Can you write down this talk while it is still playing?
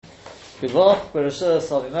Good luck, Bereshah,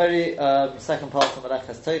 Salimori, second part of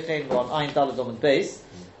Meleches Teichen, we're on Ein Daled Amud Beis.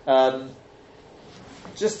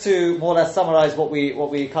 Just to more or less summarise what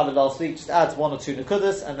we covered last week, just add one or two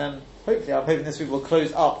Nekudas, and then hopefully, I'm hoping this week we'll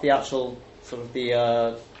close up the actual, sort of the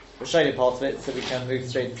Rishonim part of it, so we can move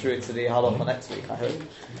straight through it to the Halacha next week, I hope.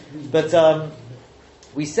 But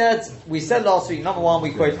we said last week, number one,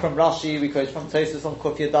 we quote from Rashi, we quote from Tosfos on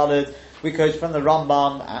Kufya Daled, we quote from the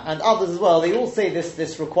Rambam and others as well. They all say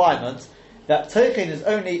this requirement that Teichen is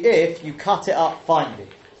only if you cut it up finely.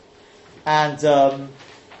 And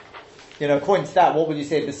according to that, what would you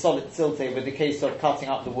say the solid silte with the case of cutting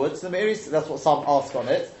up the wood? So the Meiri, that's what some ask on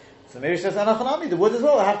it. So the Meiri says, "Anachanami, the wood as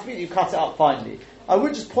well. It have to be you cut it up finely." I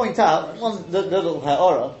would just point out one little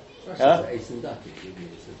ha'ora.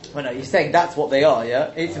 Well, no, you're saying that's what they are,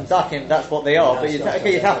 yeah? Eitzim dakim, that's what they are. But you'd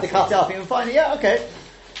have to cut it up even finely. Yeah, okay.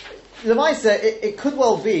 The Maisa, it could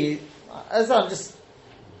well be, as I'm just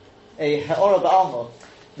a ha'ora ba'alma,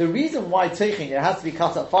 the reason why Teichen, it has to be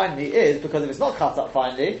cut up finely is because if it's not cut up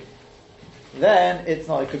finely, then it's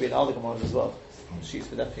not, it could be an other Gemara as well. Sheets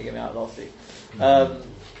were definitely getting me out last week. I've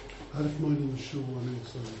got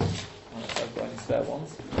any spare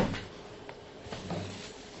ones.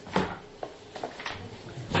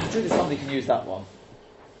 Surely somebody can use that one.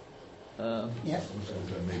 Yes.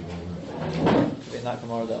 In that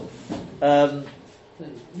Gemara though.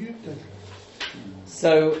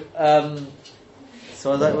 So I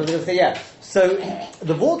was going to say, yeah. So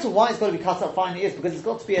the water, why it's got to be cut up finely is because it's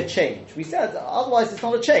got to be a change. We said otherwise it's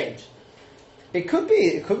not a change. It could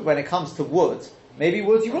be when it comes to wood. Maybe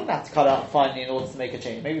wood you wouldn't have to cut it up finely in order to make a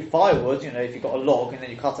change. Maybe firewood, if you've got a log and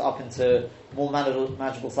then you cut it up into more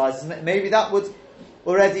manageable sizes, maybe that would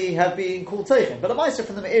already have been called Teichen. But the Meister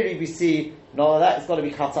from the Meiri we see, no, that it's got to be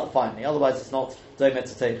cut up finely. Otherwise it's not Domet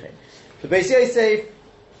to Teichen. The Beis Yosef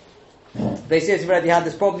already had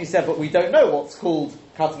this problem, he said, but we don't know what's called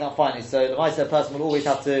cutting up finely. So the Meister person will always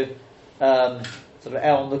have to sort of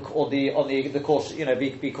err on the cautious,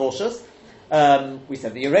 be cautious. We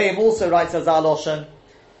said the Yereim also writes as Aloshan,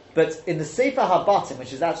 but in the Sefer HaBatim,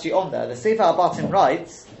 which is actually on there, the Sefer HaBatim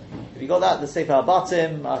writes, have you got that? The Sefer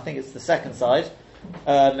HaBatim, I think it's the second side.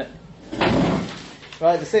 Right,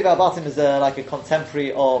 the Sefer HaBatim is like a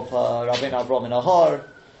contemporary of Rabbeinu Avraham in Ahar.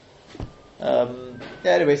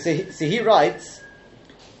 Anyway, so he writes,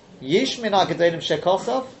 Yish min ha'gedolim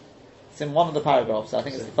shekosav. It's in one of the paragraphs. I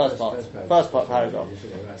think it's the first part. First part paragraph.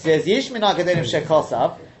 It says, Yish min ha'gedolim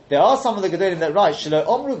shekosav. There are some of the gedolim that write, Shelo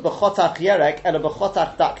omru b'chotach yerek ela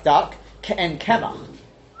b'chotach dak dak ke'en kemach.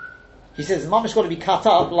 He says, mamish got to be cut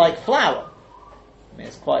up like flour. I mean,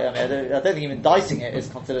 it's quite. I don't think even dicing it is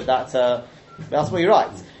considered that. That's what he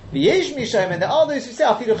writes. V'yesh mishayim, and there are those who say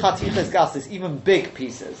afilu chatiches gasis, even big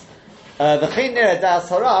pieces. V'chein nera das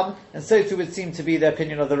haram, and so too would seem to be the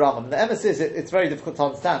opinion of the Rambam. The emes is it's very difficult to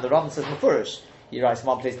understand. The Rambam says mefurish. He writes in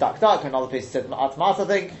one place dak dak, another place he says ma'at, I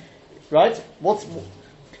think. Right?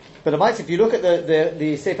 But if you look at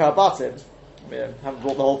the Sefer HaBatim, I haven't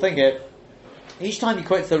brought the whole thing here. Each time he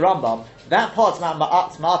quotes the Rambam, that part's about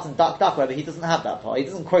ma'at and dak dak, whether he doesn't have that part. He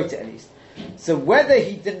doesn't quote it at least. So whether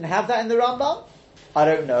he didn't have that in the Rambam, I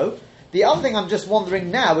don't know. The other thing I'm just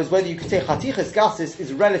wondering now is whether you could say chatiches gasis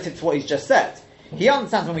is relative to what he's just said. He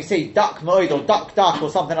understands when we say dak moed or dak dak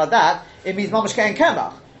or something like that, it means mamash ke'en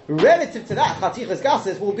kemach. Relative to that, chatiches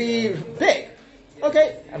gasis will be big.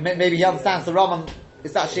 Okay, and maybe he understands the Rambam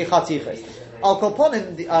is actually chatiches. Al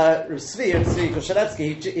Kolponim, Tzvi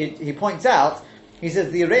Koshelevsky, he points out, he says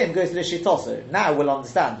the Yereim goes to the Shitoso. Now we'll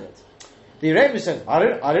understand it. The Yereim says,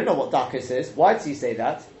 I don't know what dakis is. Why does he say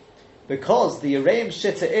that? Because the Yereim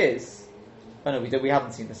Shitta is, we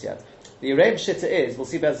haven't seen this yet. The Yereim Shitta is, we'll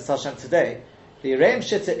see Be'ez Hashem today, the Yereim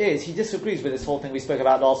Shitta is, he disagrees with this whole thing we spoke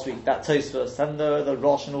about last week, that Tosfos and the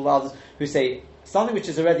Rosh and all others, who say, something which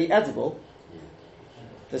is already edible,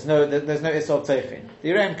 there's no Issur of Teichen. The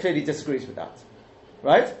Yereim clearly disagrees with that.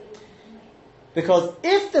 Right? Because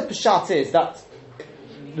if the Peshat is that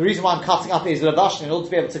the reason why I'm cutting up is Lavashni in order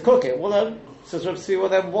to be able to cook it, then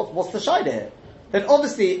what's the Shaida here? Then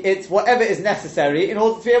obviously it's whatever is necessary in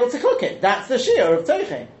order to be able to cook it. That's the Shir of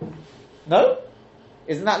Teichen. No?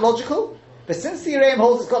 Isn't that logical? But since the Yereim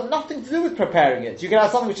holds it's got nothing to do with preparing it, you can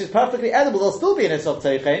have something which is perfectly edible, there'll still be an Issur of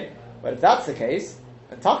Teichen. But if that's the case,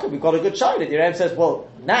 then Taka, we've got a good Shaila. The Yereim says, well,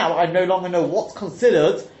 now I no longer know what's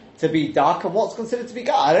considered to be dark and what's considered to be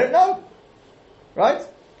gar. I don't know. Right?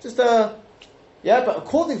 But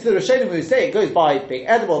according to the Rishonim who say it goes by being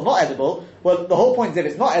edible or not edible, well, the whole point is if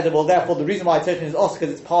it's not edible, therefore the reason why Teichen is also because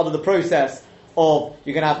it's part of the process of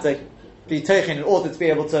you're going to have to be Teichen in order to be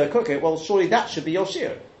able to cook it, well, surely that should be your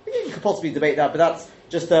shear. You could possibly debate that, but that's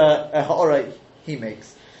just a ha'ora he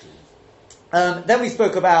makes. Then we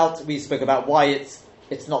spoke about why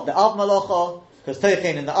it's not the Av Malacha, because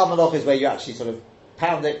Toichin in the Av Malacha is where you actually sort of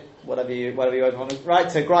pound it, whatever you want to, right,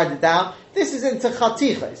 to grind it down. This is into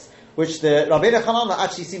Chatiches, which the Rabbeinu Chananah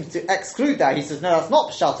actually seems to exclude that. He says, no, that's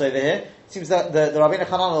not Pshat over here. It seems that the Rabbeinu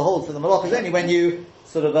Chananah holds for the Malacha is only when you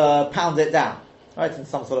sort of pound it down, right, in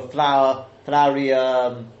some sort of floury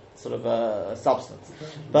sort of substance.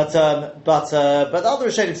 But the other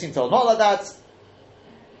Rishonim seem to hold not like that.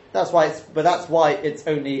 That's why it's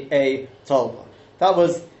only a tolba. That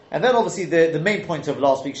was, and then obviously the main point of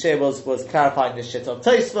last week's share was clarifying this shit of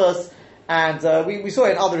Tosfos, and we saw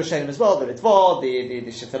it in other Rishonim as well, the Ritva,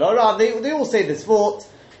 the shit of Aram, they all say this thought,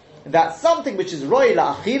 that something which is Roi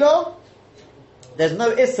La'achila, there's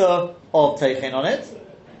no Issa of Teichin on it.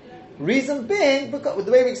 Reason being, because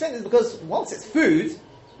the way we explain it is because once it's food,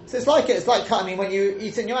 so it's like when you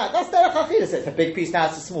eat in your mouth, that's Derech Achila, so it's a big piece, now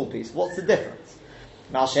it's a small piece. What's the difference?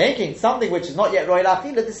 Now, She'enkin, something which is not yet Roi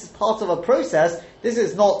La'achila, this is part of a process. This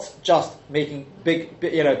is not just making big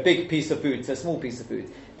piece of food to a small piece of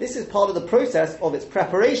food. This is part of the process of its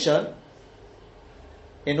preparation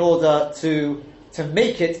in order to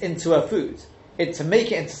make it into a food, to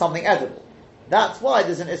make it into something edible. That's why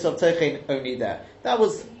there's an Issa of Teichin only there. That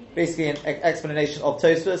was basically an explanation of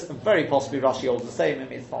Tosfos, and very possibly Rashi holds the same. I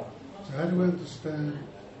mean, it's not. So how do we understand?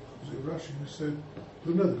 Was it Rashi who said?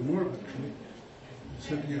 Well, no, the Gemara actually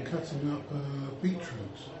said you're cutting up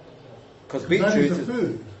beetroots. Because beetroot is a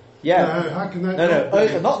food. Yeah. So how can that?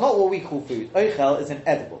 No. Not what we call food. Oichel is an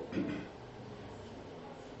edible.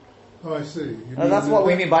 Oh, I see. That's what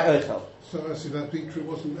we mean by oichel. So I see that beetroot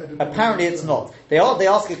wasn't edible. Apparently, it's not. They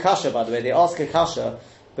ask a kasha, by the way. They ask a kasha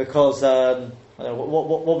because I don't know,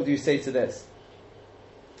 what would you say to this?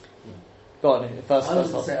 Go on. First. I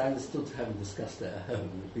understood, having discussed it at home,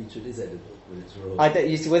 the beetroot is edible when it's raw.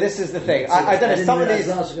 You see, well, this is the thing. I don't know. Some of these.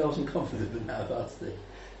 I wasn't confident in that about it.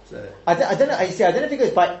 So I don't know. You see, I don't know if it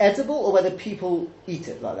goes by edible or whether people eat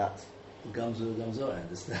it like that. Gums I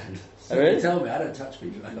understand. So really? You tell me, I don't touch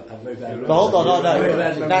beetroot. I'm very bad. But hold on, no. I'll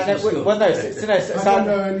ask.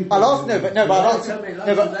 I'll ask.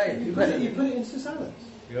 You put it into salads.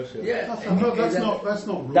 Yeah, that's not raw.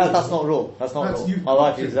 That's not raw. That's not raw. My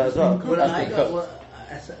wife uses that as well.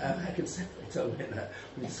 I can separate tell me that.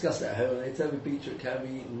 We discussed it at home, and they tell me beetroot can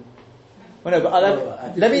be eaten. Well, no,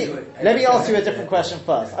 but let me ask you a different question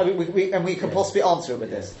first. I mean, we can possibly answer it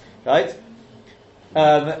with this, right?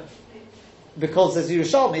 Because there's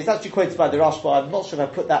Yerushalmi, it's actually quoted by the Rashba. I'm not sure if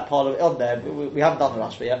I put that part of it on there. But we haven't done the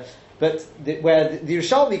Rashba yet. But where the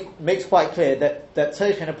Yerushalmi makes quite clear that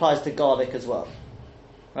Teichin applies to garlic as well,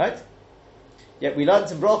 right? Yet we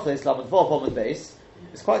learned in Bracha Islam and Vov base.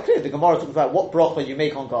 It's quite clear. The Gemara talks about what bracha you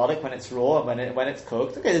make on garlic when it's raw and when it's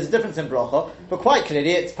cooked. Okay, there's a difference in bracha, but quite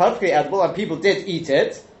clearly it's perfectly edible, and people did eat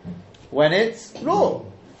it when it's raw.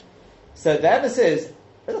 So the emphasis is,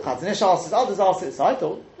 the Chazanish asks, others ask it. So I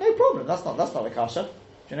thought, no problem. That's not a kasha. Do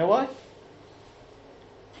you know why?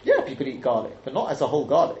 Yeah, people eat garlic, but not as a whole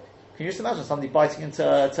garlic. Can you just imagine somebody biting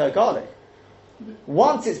into garlic?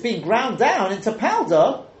 Once it's been ground down into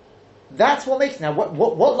powder, that's what makes it. Now,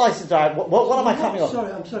 what license do I? What am I coming off?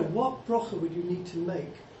 I'm sorry. What bracha would you need to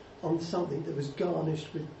make on something that was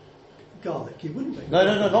garnished with garlic? You wouldn't make. No,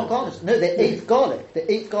 not garnished. No, they ate garlic. They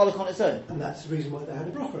ate garlic on its own. And that's the reason why they had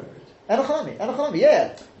a bracha over it. Enochanami,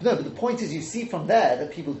 yeah. No, but the point is, you see from there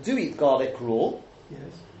that people do eat garlic raw. Yes.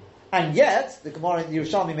 And yet, the Gemara in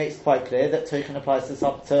Yerushalmi makes it quite clear that Teichin applies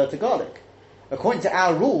to garlic. According to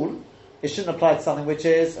our rule, it shouldn't apply to something which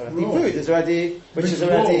is already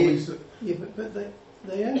food. Yeah, but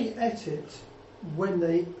they only ate it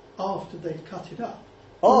after they'd cut it up.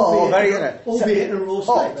 Albeit in a raw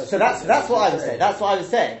state. So that's what I was saying. That's what I was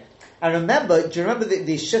saying. And remember, do you remember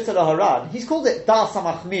the Shittel Haran? He's called it Dar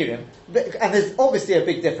Samach Mirim, and there's obviously a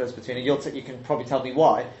big difference between it. You can probably tell me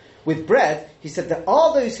why. With bread, he said there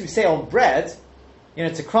are those who say on bread,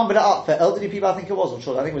 to crumble it up for elderly people. I think it was, or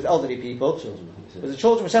children. I think it was elderly people. It was the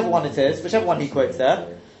children, whichever one it is, whichever one he quotes there,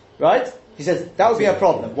 right? He says that would be a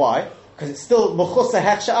problem. Why? Because it's still Mechusa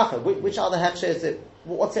Hechsha Acha. Which other Hechsha is it?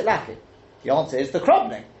 What's it lacking? The answer is the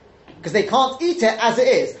crumbling. Because they can't eat it as it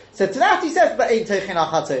is. So to that he says, but Ein Teichin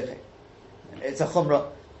Acha Teichin. It's a Chumrah.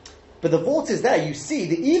 But the vault is there. You see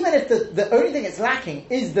that even if the only thing it's lacking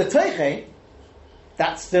is the Teichin,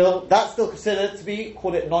 that's still considered to be,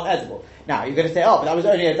 call it non-edible. Now, you're going to say, but that was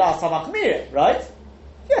only a Das Samach Mirim, right?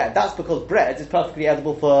 Yeah, that's because bread is perfectly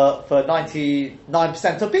edible for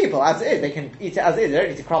 99% of people, as it is. They can eat it as it is. They don't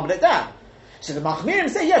need to crumble it down. So the Machmirim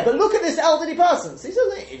say, but look at this elderly person. So he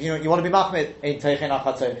says, you want to be Machmir, Ein Teichin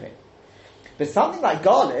Acha Teichin. But something like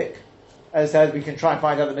garlic, as I said, we can try and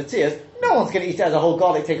find other materials. No one's going to eat it as a whole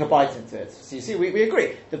garlic, take a bite into it. So you see, we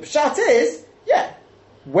agree. The pshat is,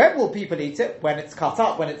 when will people eat it? When it's cut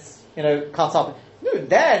up, when it's, cut up. No,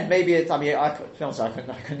 then maybe it's, I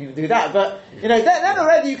couldn't even do that, but, then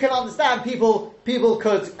already you can understand people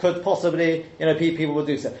could possibly, people will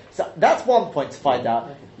do so. So that's one point to find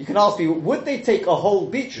out. You can ask people, would they take a whole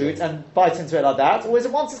beetroot and bite into it like that, or is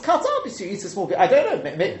it once it's cut up, you eat a small bit? I don't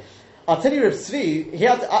know. I'll tell you, Rav Tzvi,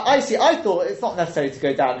 I thought it's not necessary to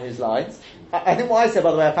go down his lines. I think what I said,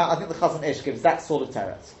 by the way, I think the Chazon Ish gives that sort of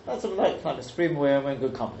teretz. That's sort of like kind of scream, we're in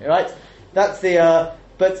good company, right? That's the,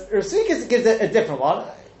 but Rav Tzvi gives a different one.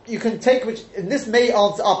 You can take and this may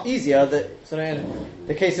answer up easier, in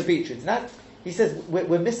the case of beetroot. And that, he says,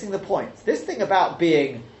 we're missing the point. This thing about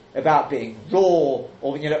being raw,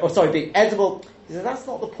 or being edible, he says, that's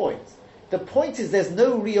not the point. The point is there's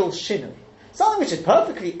no real shinui. Something which is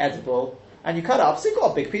perfectly edible, and you cut it up, so you've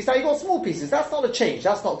got a big piece, now you've got small pieces. That's not a change,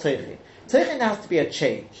 that's not teichin. Teichin has to be a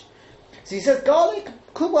change. So he says garlic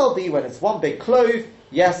could well be when it's one big clove,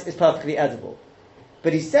 yes, it's perfectly edible.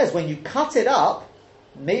 But he says when you cut it up,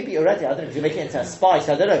 maybe already, I don't know if you make it into a spice,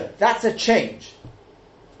 I don't know, that's a change.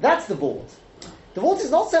 That's the vault. The vault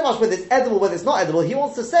is not so much whether it's edible, whether it's not edible. He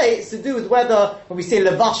wants to say it's to do with whether, when we say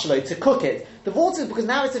levashlo, to cook it. The vault is because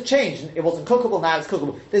now it's a change. It wasn't cookable, now it's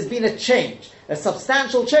cookable. There's been a change, a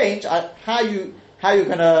substantial change. How you're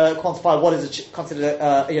going to quantify what is considered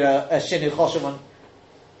a shinu choshev?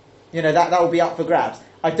 That will be up for grabs.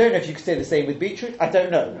 I don't know if you could say the same with beetroot. I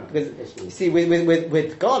don't know, because you see,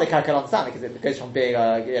 with garlic, I can understand it, because it goes from being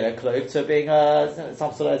a clove to being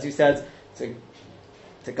some sort of, as you said,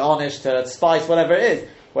 to garnish, to spice, whatever it is.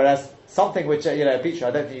 Whereas something which, beetroot,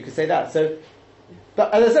 I don't think you could say that. So,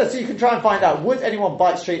 but as I said, so you can try and find out, would anyone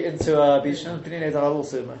bite straight into a beetroot?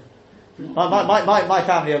 My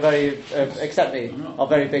family are very, except me, are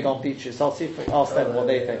very big on beetroot. So I'll see if I'll ask them what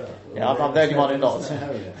they think. I'm the only one who not. So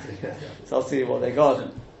I'll see what they got.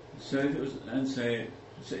 So if it was,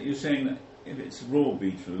 so you're saying that if it's raw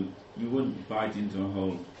beetroot, you wouldn't bite into a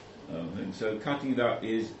whole thing. So cutting it up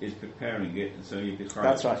is preparing it, and so you'd be trying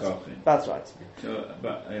That's to right. soften it. That's right. So,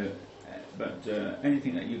 but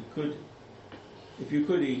anything that you could, if you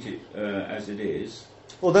could eat it as it is.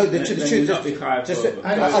 Although the truth is, I'll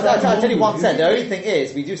tell you one thing. The only thing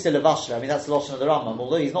is, we do say levashla. That's the lotion of the Rambam.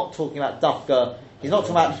 Although he's not talking about dafka,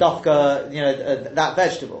 that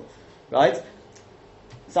vegetable, right?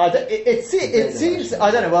 So it seems,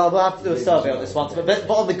 I don't know. Well, we'll have to do a survey on this one. But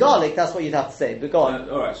on the garlic, that's what you'd have to say. But go on.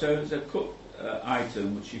 All right. So it's a cooked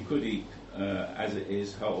item which you could eat as it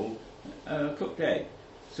is whole, cooked egg.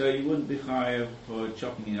 So you wouldn't be higher for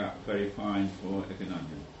chopping it up very fine for like an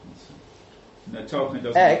onion. No, talking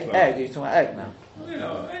doesn't egg. You're talking about egg now.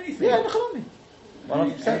 Anything. Yeah, no,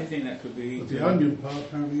 100%. Anything that could be eaten. The onion part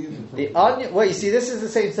apparently is a problem. The onion. Well, you see, this is the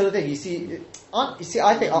same sort of thing. You see,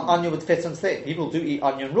 I think onion would fit on thing. People do eat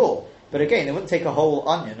onion raw, but again, they wouldn't take a whole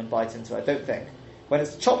onion and bite into it. I don't think. When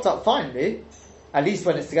it's chopped up finely, at least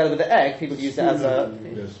when it's together with the egg, people use it as a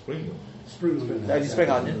Spring onion. Only spring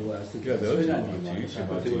onion. Spring onion is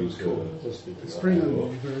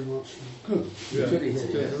very much good.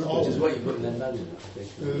 Which is what you put in an onion,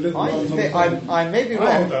 I may be wrong.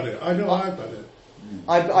 I've done it. I know I've done it.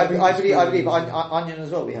 I believe onion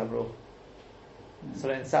as well we have raw. So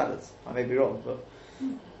in salads. I may be wrong, but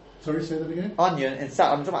Sorry, say that again? Onion in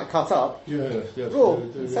salad. I'm talking about cut up. Yes. Raw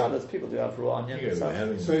in salads. People do have raw onion in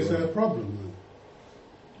salads. So is there a problem then?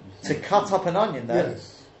 To cut up an onion then?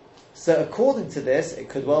 Yes. So according to this, it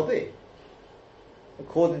could well be.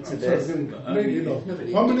 According to this... Maybe not.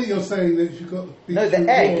 One minute you're saying that you've got... No, the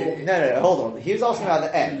egg... No, hold on. He was asking about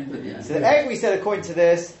the egg. So the egg, we said, according to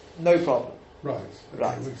this, no problem. Right.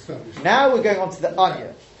 Right. Now we're going on to the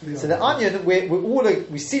onion. So the onion,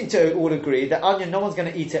 we seem to all agree that onion, no one's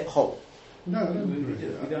going to eat it whole. No, I don't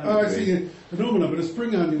agree. I see a normal one, but a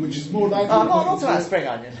spring onion, which is more likely... I'm not talking about spring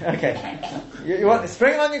onion. Okay. You want the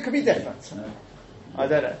spring onion could be different. I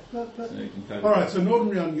don't know. Alright, so an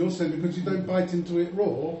ordinary onion, you're saying because you don't bite into it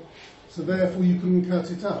raw, so therefore you couldn't cut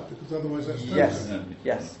it up, because otherwise that's toast.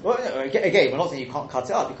 Yes. Well, again, we're not saying you can't cut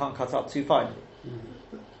it up. You can't cut it up too finely.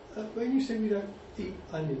 When you say we don't eat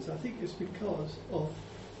onions, I think it's because of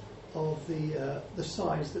the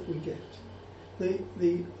size that we get.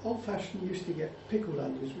 The old-fashioned used to get pickled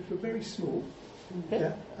onions, which were very small.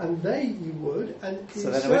 Yeah, and you would. And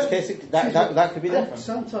so then in which case, that could be different.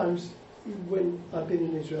 Sometimes, when I've been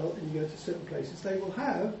in Israel and you go to certain places, they will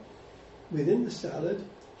have, within the salad,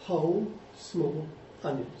 whole, small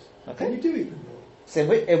onions. Okay. And you do eat them raw. So in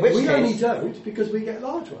which we case... only don't, because we get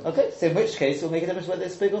large ones. Okay, so in which case, it'll make a difference whether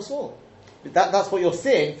it's big or small. That's what you're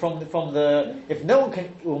seeing from the... If no one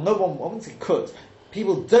can... Well, no one, I wouldn't say could.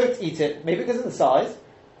 people don't eat it, maybe because of the size,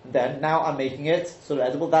 then now I'm making it sort of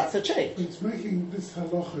edible. That's a change. It's making this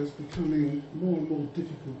halacha is becoming more and more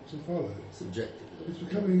difficult to follow. Subjective. It's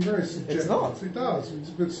becoming very subjective. It's not. It does. It's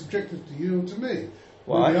a bit subjective to you or to me.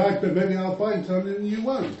 Why? Maybe I'll find something and you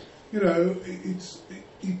won't. It's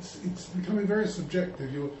becoming very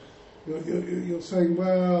subjective. You're saying,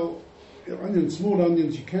 well, small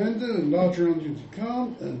onions you can do, and larger onions you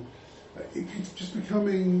can't, and it's just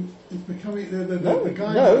becoming. It's becoming the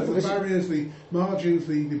guidelines, the barriers, the margins,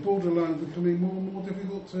 the borderline are becoming more and more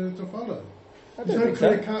difficult to follow. There's no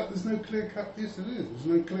clear cut. There's no clear cut. Yes, it is. There's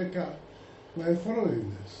no clear cut way of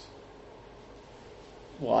following this.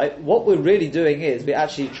 Why? What we're really doing is we're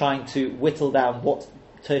actually trying to whittle down what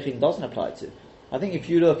Tochin doesn't apply to. I think if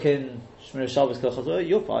you look in Shmir Shabbos Kochazor,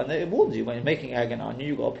 you'll find that it warns you when you're making egg and onion,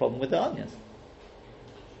 you've got a problem with the onions.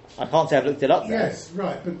 I can't say I've looked it up there. Yes,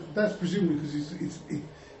 right, but that's presumably because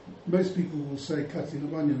most people will say cutting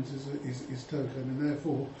of onions is token, and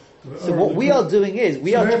therefore. So what we are doing is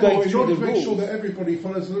we are going through the rules. In order to make sure that everybody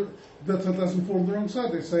follows that doesn't fall on the wrong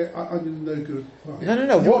side, they say onion no good. Fine.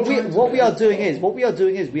 No. What we are doing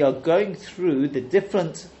is we are going through the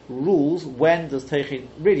different rules. When does Tochin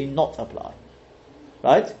really not apply?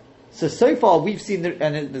 Right? So far we've seen,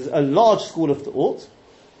 and there's a large school of thought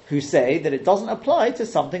who say that it doesn't apply to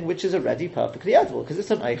something which is already perfectly edible, because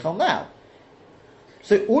it's an eichel now.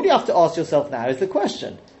 So all you have to ask yourself now is the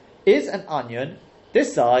question, is an onion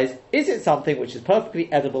this size, is it something which is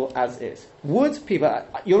perfectly edible as is? Would people,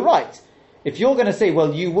 you're right, if you're going to say,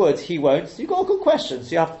 well, you would, he won't, so you've got a good question,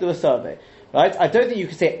 so you have to do a survey. Right? I don't think you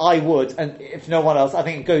can say, I would, and if no one else, I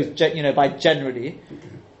think it goes, by generally.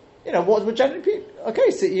 What would generally be?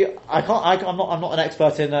 Okay, so I'm not an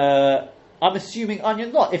expert in, I'm assuming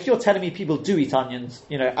onions not. If you're telling me people do eat onions,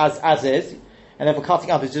 as is, and therefore cutting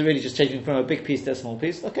up is really just changing from a big piece to a small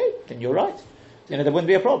piece, okay, then you're right. There wouldn't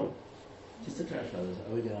be a problem. Just to clarify this,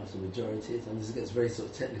 are we going after majority? And this gets very sort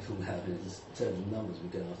of technical now in terms of numbers.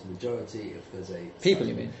 We're going after majority if there's a... People,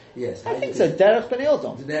 you mean? Yes. I think so. Derech B'nai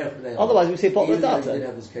Odom. Otherwise we say Potla Data. We didn't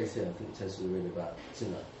have this case here. I think Tess was really about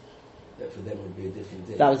Sinner. That for them would be a different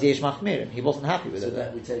deal. That was Yesh Machmirim. He wasn't happy with it. So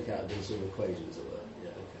that we take out the sort of equations that were...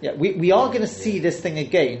 Yeah, we are going to see this thing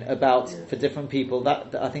again about for different people.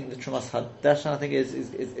 That I think the Trumas Hadeshan, I think is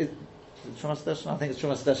Trumas Hadeshan. I think it's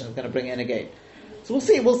Trumas Hadeshan is going to bring it in again. So we'll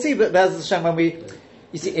see. But Be'ez Hashem, when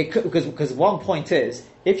you see it, because one point is,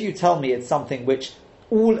 if you tell me it's something which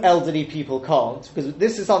all elderly people can't, because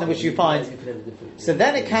this is something which you find. So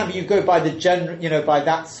then it can be you go by the by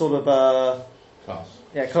that sort of class.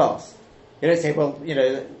 Yeah, class. You don't say, well,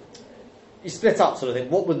 you split up sort of thing.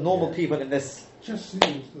 What would normal people in this? Just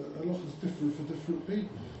seems that a lot is different for different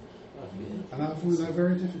people, and I find that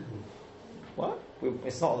very difficult. What?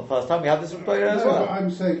 It's not the first time we have this with Boyer as No, well. but I'm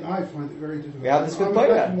saying I find it very difficult. We have this with I'm Boyer.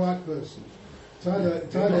 a black and white person. It's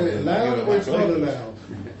either allowed or it's not allowed.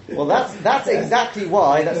 Well, that's exactly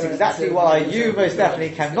why. That's exactly why you most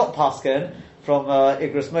definitely cannot paskin from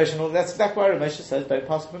Igros Moshe. That's exactly why Moshe says don't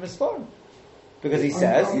paskin from Misforim. Because he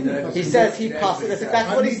says he passes. That's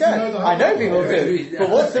exactly what he said. I know people do, but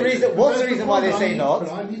what's the reason? What's the reason why they say not?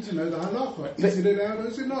 But I need to know the halacha. Is it allowed or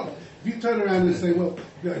is it not? If you turn around and say, "Well,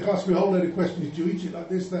 ask me a whole load of questions. Do you eat it like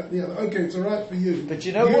this, that, and the other?" Okay, it's all right for you. But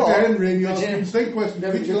you know what? You Henry, and you ask me the same question. Do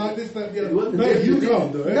you eat it like this, that, and the other? No, you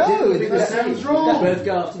can't do it. No, that sounds wrong.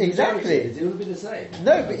 Exactly. It would be the same.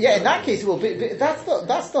 No, but yeah, in that case it will be. But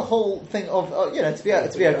that's the whole thing of to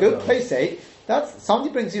be a good place. That's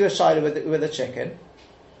somebody brings you a shiloh with a chicken.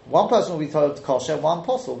 One person will be told kosher, one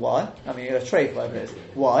apostle. Why? I mean, a tray, whatever it is.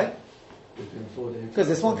 Why? Because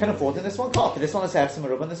this one can afford it and this one can't. This one is Hefsim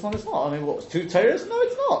Merubah and this one is not. I mean, what's 2 Torahs? No,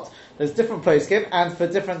 it's not. There's different poskim, and for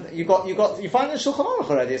different, you find it in Shulchan Aruch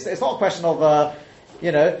already. It's not a question of,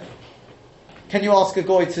 can you ask a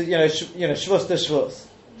goy to, shvus to shvus,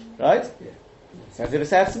 right? Yeah. So if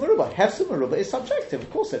it's Hefsim Merubah, Hefsim Merubah is subjective. Of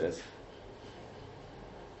course it is.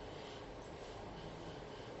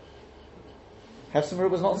 Hefsim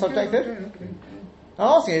Merubah is not subjective? Okay. I'm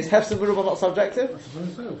asking, is Hefsim Merubah not subjective? I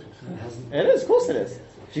suppose so. It is, of course it is.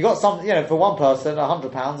 If you got some, for one person,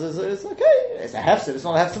 £100 is okay. It's a Hefsim, it's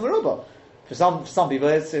not a Hefsim Merubah. For some people,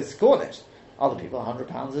 it's Cornish. Other people,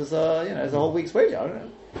 £100 is is a whole week's wage. I don't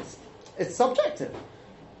know. It's subjective,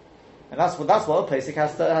 and that's what a Pesach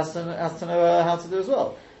has to know how to do as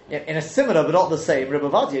well. In a similar but not the same, Rebbe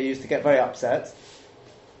Vadia used to get very upset.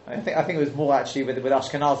 I think it was more actually with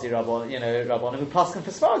Ashkenazi Rabban who paskin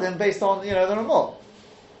for Sfaradim based on the Ramah.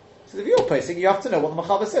 So if you're Pesach, you have to know what the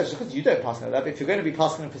Mechaber says, because you don't paskin that. But if you're going to be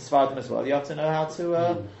paskin for Sfaradim as well, you have to know how to.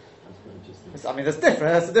 I mean, that's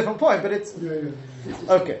different. That's a different point, but it's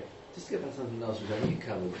okay. Just to get back to something else which I think you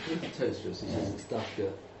covered. With the Tosfos, he says it's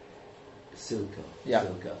dafka silka. Yeah.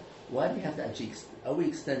 Silka. Why do we have to actually? Are we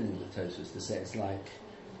extending the Tosfos to say it's like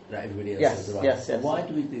that everybody else Yes, says the right? yes, yes. Why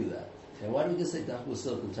do we do that? Yeah, why do we just say dafka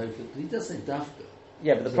silka and Tosfos? Because he does say dafka.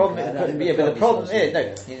 Yeah, but the So problem, I is, don't but the think problem the is, no,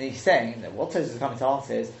 yeah. he's saying that what Tosfos is coming to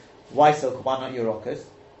answer is why silk, why not Eurokas?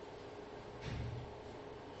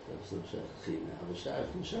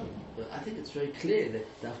 But I think it's very clear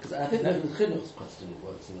that because I think the chinuch's question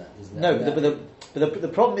works in that, doesn't it? No, but the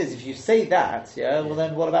problem is if you say that, well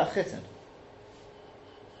then what about chitin?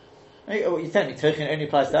 You tell me Turkin only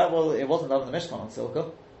applies to that. Well, it wasn't done in the Mishkan on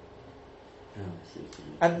Silka.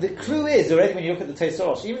 And the clue is already when you look at the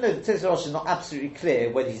Tosfos, even though the Tosfos is not absolutely clear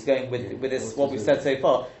whether he's going with this what we've said so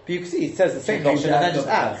far, but you can see he says the same logic and then just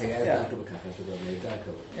adds.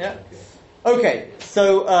 Yeah. Okay,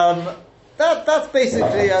 so that's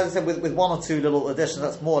basically, as I said, with one or two little additions,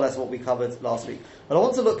 that's more or less what we covered last week. What I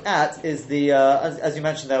want to look at is the, as you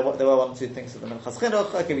mentioned, there were one or two things of the Minchas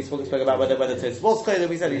Chinuch. Okay, we spoke about whether Tosfos was clear.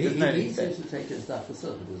 We said he didn't know. He seems to take it as that for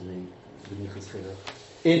certain, doesn't he? The Minchas Chinuch.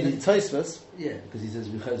 In Tosfos? Yeah, because he says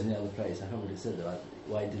Vichos in the other place. I can't remember what he said though.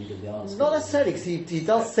 Why didn't he give the answer? Not necessarily, because he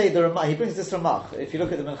does say the Ramach. He brings this Ramach. If you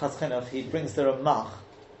look at the Minchas Chinuch, he brings the Ramach.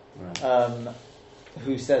 Right.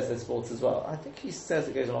 Who says there's sports as well. I think he says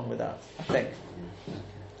it goes along with that. I think.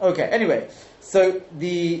 Okay, anyway. So so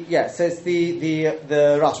it's the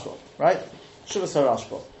Rashba, right? Shuvas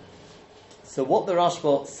HaRashba. So what the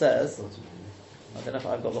Rashba says, I don't know if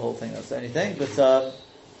I've got the whole thing, that's the only thing, but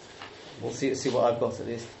we'll see what I've got at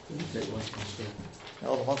least.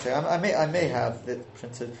 Hold on one second. I may have it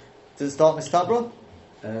printed. Does it start Mistabra?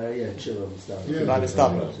 Yeah, sure, Yeah. By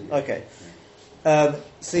Mistabra. Okay.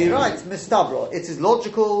 So you're right, Mistabra. It is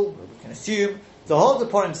logical, we can assume. The whole of the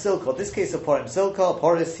Purim Silka, this case of Purim Silka,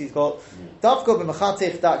 Poris, he's got Dafka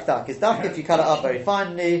b'mechatich dak dak. Is Dafka if you cut it up very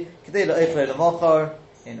finely, Kedei le'echle le'mochar,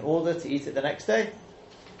 in order to eat it the next day?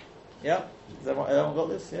 Yeah? Has everyone got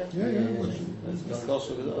this? Yeah? Yeah.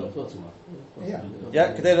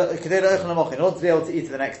 Yeah, Kedei le'echle le'mochar, in order to be able to eat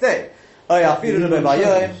it the next day. Oh yeah, afilu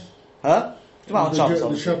le'bayom. Huh? Come on, The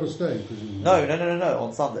Shabbos. Shabbos day. presumably. No,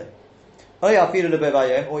 on Sunday. Oh yeah, afilu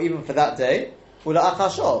le'bayom, or even for that day. But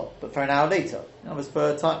for an hour later. In other words, for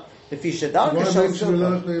a time. If you should Why mention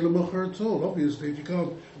Alach Le'Lamacher at all? Obviously, if you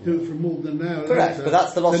can't do it for more than an hour correct, later, but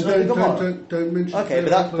that's the Lashon of the Gemara. Don't mention Okay,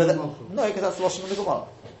 but Le'Lamacher. no, because that's the Lashon of the Gemara.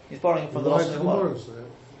 He's borrowing from the Why Lashon of the Gemara. Gemara's there?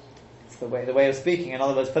 It's the way of speaking. In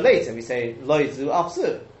other words, for later, we say Loizu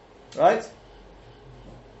Afsu. Right?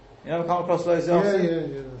 You ever come across Loizu Afsu?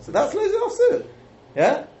 Yeah. So that's Loizu Afsu.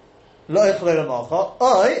 Yeah? Loich Le'Lamacher.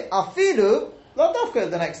 Oi, Afilu, Lo Dafka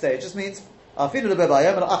the next day. It just means Afilu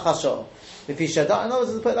Le'Bayom and Achashor. If he shed that, and that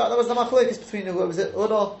was the machlokes between the, what was it,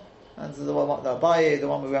 Udo, and the one, the Abaye, the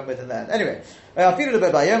one we went with in there. Anyway,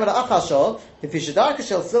 if he should shel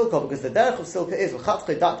silka, because the derech of silka is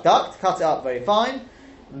v'chatzchei dak dak, to cut it up very fine.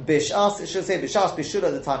 Bishas, it should say bishas bishul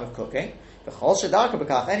at the time of cooking. V'chol shedarka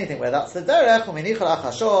b'kach, anything where that's the derech, u'minichal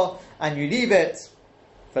achashor, and you leave it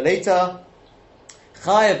for later.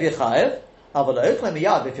 Chayev v'chayev.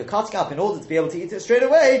 If you're cutting up in order to be able to eat it straight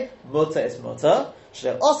away, mutter is mutter.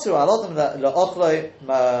 Probably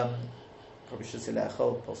should say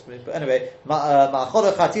le'achol, possibly, but anyway, we're not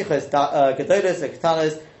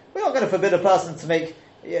going to forbid a person to make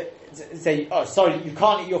say, oh, sorry, you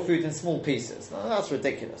can't eat your food in small pieces. No, that's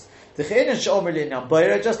ridiculous. Just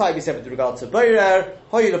like we said with regard to boirer,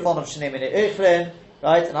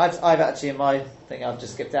 right? And I've actually in my thing, I've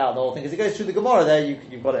just skipped out the whole thing because it goes through the Gemara there.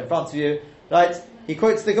 You've got it in front of you, right? He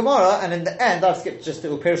quotes the Gemara, and in the end, I've skipped just the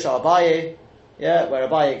Upirsha Abaye, where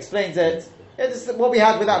Abaye explains it. Yeah, this is what we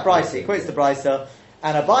had with that Brisa. He quotes the Brisa,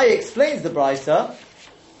 and Abaye explains the Brisa.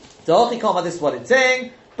 This is what it's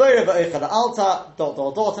saying. In other words,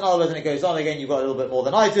 and it goes on again. You've got a little bit more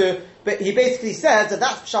than I do, but he basically said that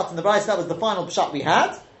that's pshat in the Brisa. That was the final pshat we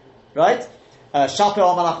had, right? Shapir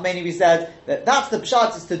al Malachmeni, we said that that's the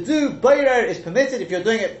pshat, is to do boirer is permitted if you're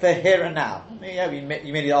doing it for here and now. Yeah, you may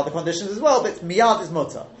need other conditions as well, but miyad is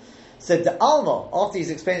mutter. So the Alma, after he's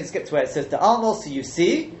explained it, skip to where it says the Alma, so you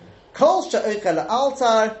see, kol sha'ochel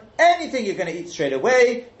altar, anything you're going to eat straight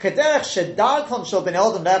away, kaderech shedar kon shel bnei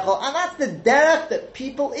adam le'echol, and that's the derech that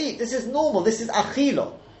people eat. This is normal, this is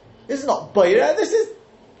achilo. This is not boirer, this is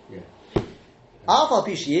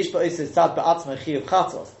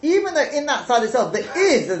even though in that side itself there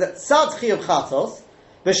is that sad chiyuv chatos,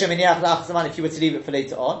 if you were to leave it for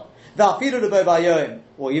later on,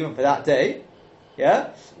 or even for that day,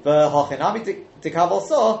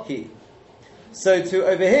 so to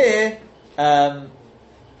over here,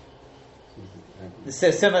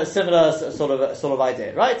 similar sort of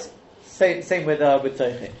idea, right? Same with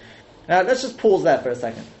Toichi. Now, let's just pause there for a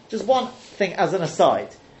second. Just one thing as an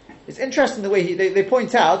aside. It's interesting the way they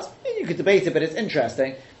point out, you could debate it, but it's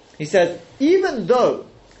interesting. He says, even though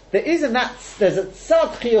there's a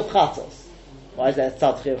tzad chiyuv chatos. Why is there a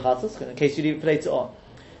tzad chiyuv chatos? Because in case you leave it for later on.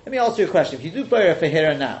 Let me ask you a question. If you do boira for here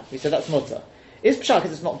and now, we said that's mutter. Is pshat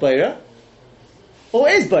because it's not boira? Or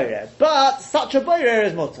is boira? But such a boira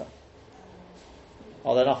is mutter.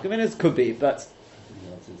 Although nafkaminas could be, but...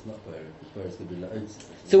 It's not boira. Boira's going to be like...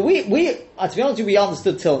 So to be honest with you, we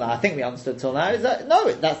understood till now. I think we understood till now. Is that no?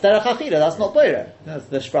 That's derech achila. That's not boira. That's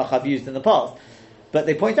the sprach I've used in the past. But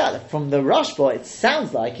they point out that from the Rashba, it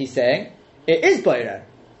sounds like he's saying it is boira.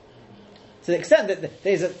 To the extent that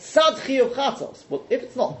there's a tzad chiyuv chatos. Well, if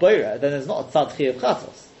it's not boira, then there's not a tzad chiyuv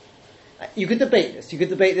chatos. You could debate this.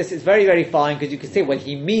 It's very, very fine because you could say what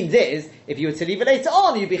he means is if you were to leave it later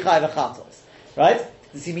on, you'd be chayav chatos, right?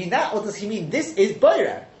 Does he mean that, or does he mean this is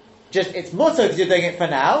boira? Just it's mutter because you're doing it for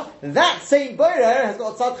now. That same boira has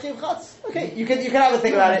got tzad chiyuv chatos. Okay, you can have a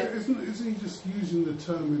think about it. Isn't he just using the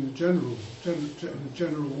term in a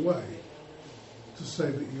general way to say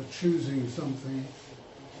that you're choosing something,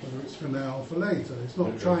 whether it's for now or for later? He's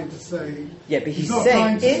not trying to say. Yeah, but he's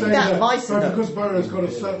saying in that Maisa, because boira's got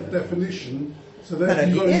a certain definition, so then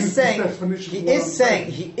you've got to use this definition. He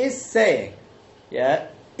is saying, yeah,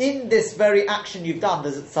 in this very action you've done,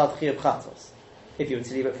 there's a tzad chiyuv chatos. If you were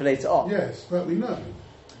to leave it for later on. Yes, that we know.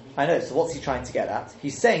 I know, so what's he trying to get at?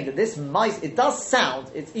 He's saying that this mice, it does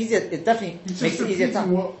sound, it's easier, it definitely makes it easier to...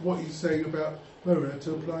 what he's saying about Borer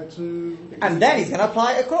to apply to... And then he's going to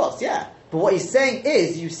apply it across, yeah. But what he's saying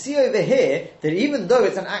is, you see over here, that even though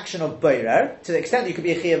it's an action of Borer, to the extent that you could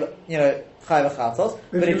be a chiyuv, chayav chatos,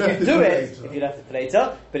 but if you do it, if you left it for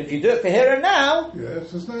later, but if you do it for here and now, yes,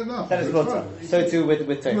 there's no enough. Then it's mutter. Right. So too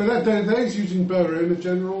with Tony. Well, that is using Borer in a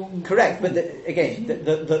general. Correct, but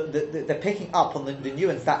they're picking up on the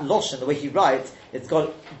nuance, that loshen, the way he writes. It's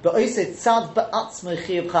got tzad ba'atzmo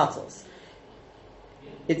chiyuv chatos.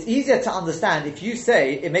 It's easier to understand if you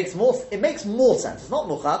say it makes more sense. It's not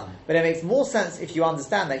muchach, but it makes more sense if you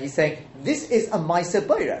understand that he's saying this is a ma'aser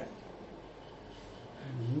boira.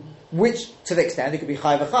 Which, to the extent, it could be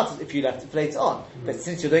chayav chatos if you left it later on. But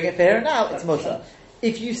since you're doing it for here and now, it's mutter.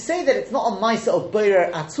 If you say that it's not a ma'aser of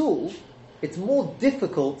boira at all, it's more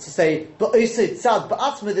difficult to say, but also tzad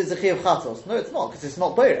ba'atzma there's a chiyuv chatos. No, it's not, because it's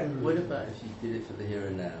not boira. What about if you did it for the here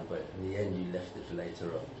and now, but in the end you left it for later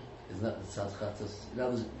on? Isn't that the tzad chatos? In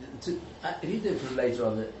other words, if you do it for later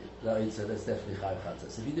on, that's definitely chayav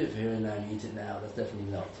chatos. If you do it for here and now and you eat it now, that's definitely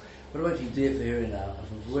not. What about if you do it for here and now,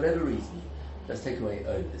 and for whatever reason, let's take away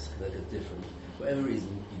this because they're different. For whatever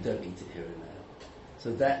reason, you don't eat it here and now.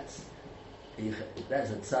 So that's a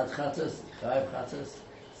tzad chatos, chayav chatos.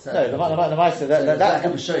 No, the ma'aser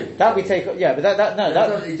that we take. Yeah, but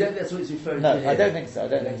that's what it's referring to. No, I don't think so.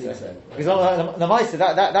 Because the ma'aser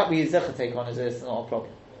that we zecha take on is not a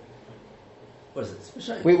problem. What is it?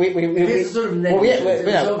 It's sort of negligence.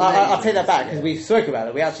 I'll take that back because we spoke about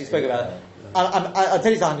it. We actually spoke about it. I'll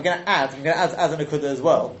tell you something. I'm going to add as an akudah as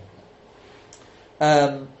well.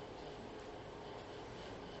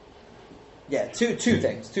 Two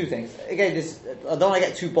things. Again, I don't want to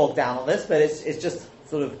get too bogged down on this, but it's just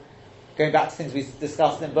sort of going back to things we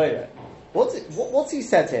discussed in Boyer. What's he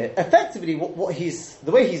said here? Effectively,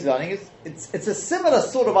 the way he's learning is it's a similar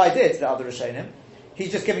sort of idea to the other Rishonim.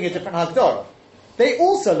 He's just giving a different hagdara. They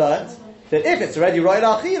also learned that if it's already ro'el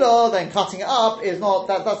achila, then cutting it up is not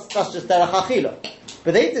that's just derech achila.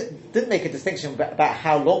 But they didn't make a distinction about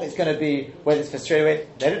how long it's going to be, whether it's for straight away.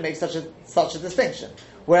 They didn't make such a distinction.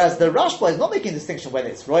 Whereas the Rashba is not making a distinction whether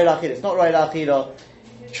it's ro'el achila, it's not ro'el achila.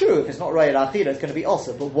 True, if it's not ro'el achila, it's going to be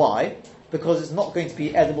also. But why? Because it's not going to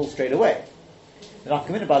be edible straight away. The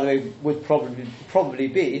nafkamina, by the way, would probably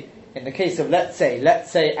be in the case of let's say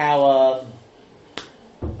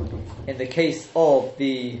in the case of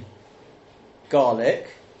the garlic,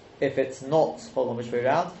 if it's not, hold on, which way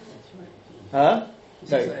around? So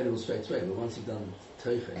it's not edible straight away, but once you've done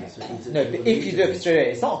tofu, no, but if you do it straight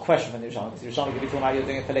away, it's not a question from the Rishonim, because the Rishonim could be talking about you're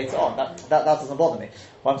doing it for later on. That doesn't bother me.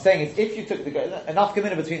 What I'm saying is, if you took enough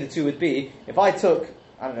commitment between the two would be, if I took,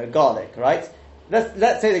 I don't know, garlic, right?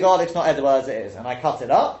 Let's say the garlic's not edible as it is, and I cut it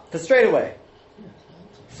up for straight away.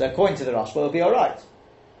 So according to the Rashba, it'll be alright.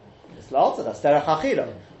 It's la'alta, that's derech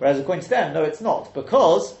achila. Whereas according to them, no, it's not,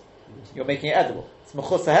 because you're making it edible. It's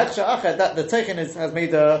mechus ha'hechsha achad, that the teichen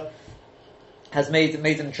has made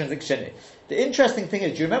an intrinsic shinui. The interesting thing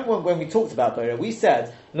is, do you remember when we talked about Borer, we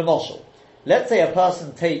said, l'moshel, let's say a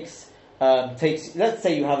person takes, let's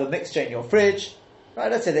say you have a mixture in your fridge, right?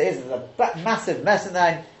 Let's say there is a massive mess in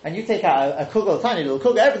there, and you take out a kugel, a tiny little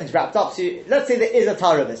kugel, everything's wrapped up, so let's say there is a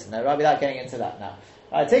taravis in there, right, without getting into that now.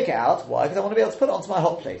 I take it out. Why? Because I want to be able to put it onto my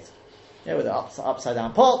hot plate. Yeah, with an upside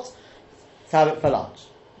down pot. Let's have it for lunch.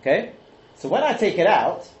 Okay? So when I take it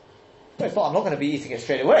out, I'm not going to be eating it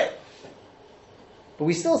straight away. But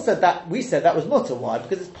we still said that was mutter. Why?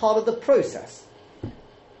 Because it's part of the process.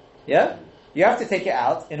 Yeah? You have to take it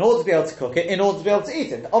out in order to be able to cook it, in order to be able to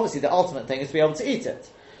eat it. Obviously, the ultimate thing is to be able to eat it.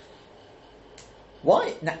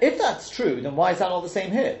 Why? Now, if that's true, then why is that not the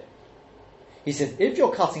same here? He says, if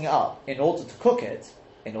you're cutting it up in order to cook it,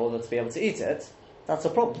 in order to be able to eat it, that's a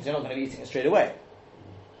problem, because you're not going to be eating it straight away.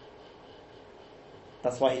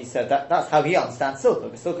 That's why he said that's how he understands silka,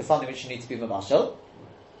 because silka is something which you need to be mavashal.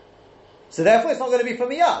 So therefore, it's not going to be for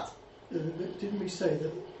miyad. Didn't we say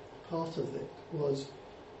that part of it was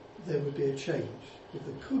there would be a change with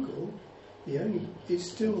the kugel?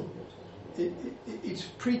 It's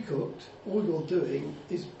pre-cooked. All you're doing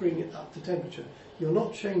is bring it up to temperature. You're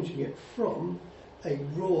not changing it from a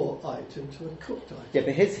raw item to a cooked item. Yeah,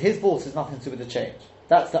 but his vault has nothing to do with the change.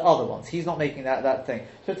 That's the other ones. He's not making that thing.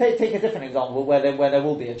 So take a different example where there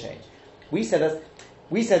will be a change. We said it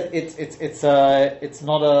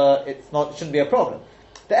shouldn't be a problem.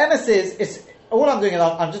 The MS is all I'm doing is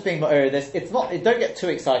I'm just being more this. It's not. Don't get too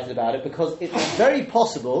excited about it, because it's very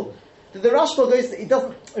possible that the Rashba goes. He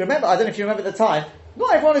doesn't remember. I don't know if you remember at the time.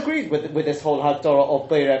 Not everyone agreed with this whole Hagdorah of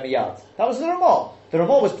Beireh Miyad. That was the Ramah. The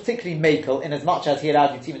Ramah was particularly makel in as much as he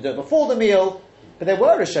allowed you to even do it before the meal. But there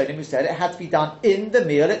were Rishonim who said it had to be done in the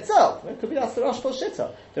meal itself. It could be that's the Rashba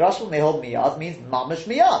Shitta. The Rashba Mehol Miyad means Mamash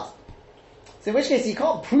Miyad. So in which case you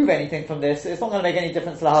can't prove anything from this. It's not going to make any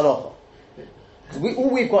difference to the halacha. All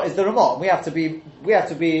we've got is the Ramah. We have to be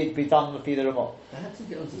done with the Ramah. I have to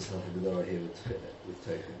get onto something with Dora here with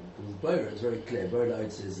Tochen. Because Bora is very clear.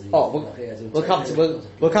 Bora says we'll come to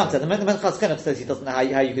that. The Minchas Chinuch says he doesn't know how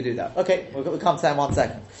you could do that. Okay, we'll come to that in 1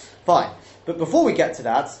 second. Fine. But before we get to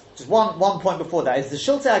that, just one point before that is the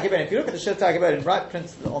Shiltei HaGeberim. If you look at the Shiltei HaGeberim, right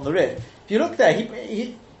printed on the Rif, if you look there,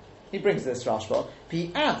 he brings this Rashba, but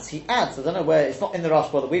he adds, I don't know where, it's not in the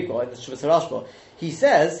Rashba that we've got, in the Shabbos Rashba, he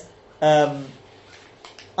says,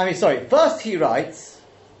 first he writes,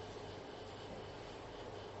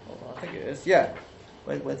 I think it is, yeah.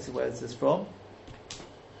 Where's this from?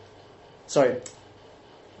 Sorry.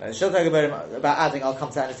 Shiltei HaGeberim, about adding, I'll come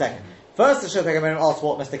to that in a second. First, the Shiltei HaGeberim asks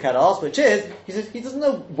what Mr. Kedar asked, which is, he says he doesn't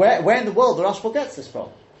know where in the world the Rashba gets this from.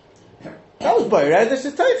 That was Boireh, this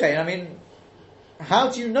is Tochen. I mean, how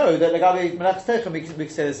do you know that Legabi Melechus Tochen we can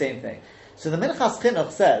say the same thing? So the Minchas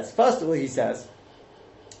Chinuch says, first of all, he says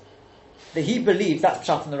that he believes that's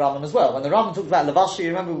Pshat in the Rambam as well. When the Rambam talks about Levashlo, you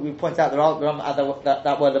remember we pointed out the Rambam had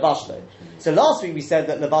that word Levashlo. So last week we said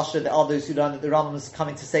that Levashlo, there are those who learn that the Rambam is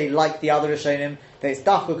coming to say, like the other Rishonim, that it's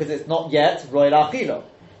dafka because it's not yet Roy Lachilo.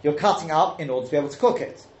 You're cutting up in order to be able to cook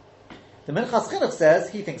it. The Minchas Chinuch says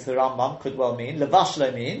he thinks the Rambam could well mean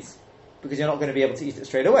Levashlo means because you're not going to be able to eat it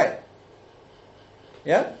straight away.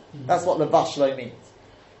 Yeah, that's what Levashlo means.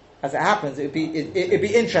 As it happens, it'd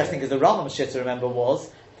be interesting because the Rambam Shitta, remember, was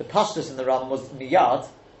the Pashtus in the Rambam was miyad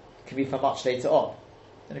can be for much later on.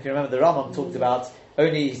 And if you remember, the Rambam talked about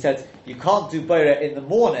only, he said you can't do Boireh in the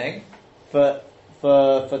morning for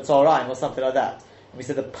Tzaraim or something like that. And we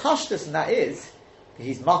said the Pashtus in that is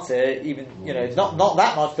he's matter, even not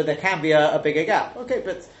that much, but there can be a bigger gap. Okay,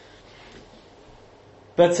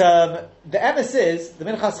 but the emes is the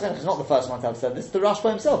Minchas Chinuch is not the first one to have said this. The Rashba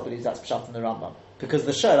himself believes that's Pshat in the Rambam because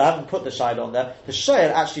the Shoel, I haven't put the Shoel on there. The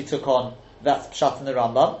Shoel actually took on that's Pshat in the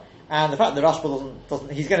Rambam, and the fact that the Rashba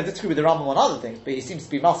doesn't he's going to disagree with the Rambam on other things, but he seems to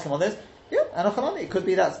be masking on this. Yeah, and it could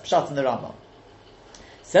be that's Pshat in the Rambam.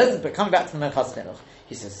 Says, but coming back to the Minchas Chinuch,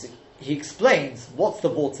 he explains what's the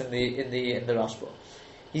vault in the Rashba.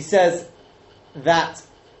 He says that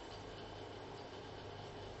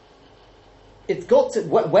it's got to.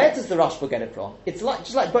 Where does the Rashba get it from? It's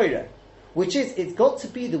just like Boireh, which is it's got to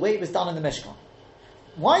be the way it was done in the Mishkan.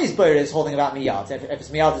 Why is Boireh holding about miyad? If it's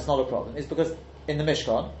miyad, it's not a problem. It's because in the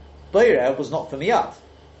Mishkan, Boireh was not for miyad.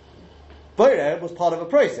 Boireh was part of a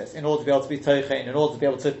process in order to be able to be tochen, in order to be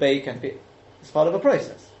able to bake, it's part of a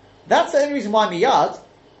process. That's the only reason why miyad.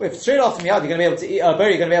 If straight after miyad you're going to be able to eat Boireh,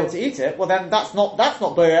 you're going to be able to eat it. Well, then that's not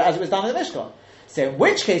Boireh as it was done in the Mishkan. So in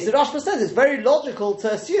which case, the Rashba says it's very logical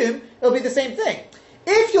to assume it'll be the same thing.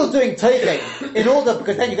 If you're doing tochen in order,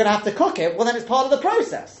 because then you're going to have to cook it, well then it's part of the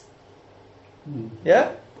process.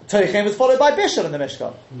 Yeah? Tochen was followed by bishul in the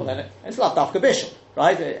Mishkan. Well then it's not dafka bishul,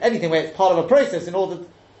 right? Anything where it's part of a process in order,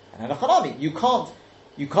 and a chanami, you're not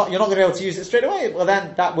going to be able to use it straight away. Well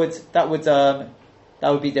then that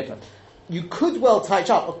would be different. You could well touch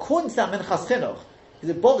up according to that Minchas Chinuch. Does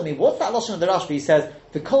it bother me? What's that lashon of the Rashba? He says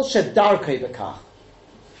v'kol shedarkei b'kach.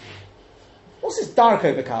 What's this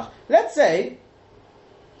darkei b'kach? Let's say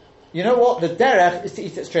you know what, the derech is to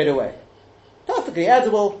eat it straight away. Perfectly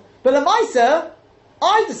edible. But Lamaisa,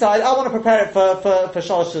 I decide I want to prepare it for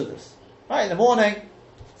Shalosh Sudas. Right, in the morning.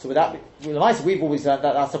 So with Lamaisa, we've always learned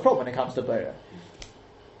that that's a problem when it comes to Beira.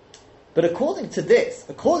 But according to this,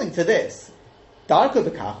 Darko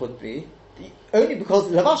Bekach would be, only because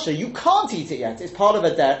Lavasha, you can't eat it yet. It's part of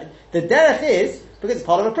a derech. The derech is, because it's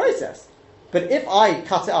part of a process. But if I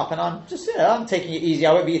cut it up and I'm just, I'm taking it easy,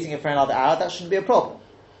 I won't be eating it for another hour, that shouldn't be a problem.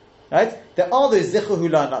 Right? There are those zichur who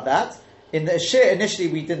learn like that. In the shir,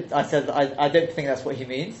 initially I said I don't think that's what he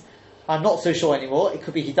means. I'm not so sure anymore. It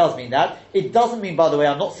could be he does mean that. It doesn't mean, by the way,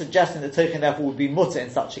 I'm not suggesting that Tochin therefore would be mutter in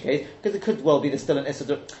such a case, because it could well be there's still an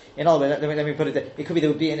Issa. In other words, let me put it, it could be there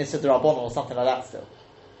would be an Issa D'Rabbanan or something like that still.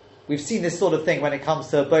 We've seen this sort of thing when it comes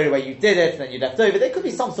to a Bori where you did it and then you left over. There could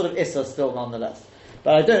be some sort of Issa still nonetheless.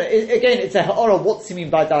 But I don't know. Again, it's a ha'ara. What's he mean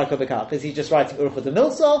by Darko Bekach? Is he just writing Uruchot de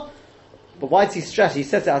Milsa? But why does he stress? He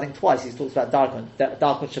says it, I think, twice. He talks about Darkon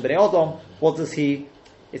Shabbat Odom. What does he?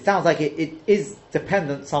 It sounds like it is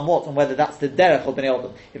dependent somewhat on whether that's the derech of Bnei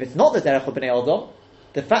Odom. If it's not the derech of Bnei Odom,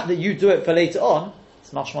 the fact that you do it for later on,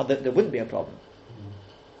 it's much more that there wouldn't be a problem.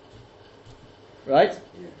 Right?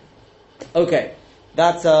 Okay.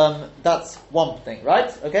 That's one thing,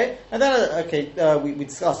 right? Okay, and then we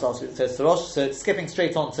discussed last week. So skipping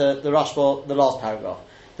straight on to the Rashba, the last paragraph.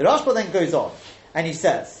 The Rashba then goes on, and he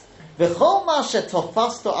says, "V'chol ma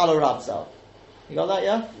shetofasto al Rabzal." You got that,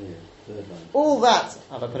 yeah? Yeah. All that.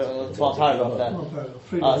 Have I put it on one paragraph there? One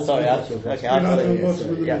paragraph. Sorry. I put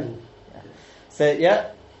it. Yeah. So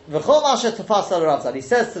v'chol ma shetofasto al Rabzal. He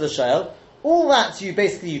says to the Shail, all that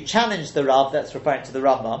you challenge the Rav. That's referring to the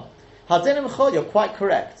Rambam. Hadinim Chol, you're quite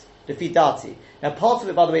correct. Defidati. Now, part of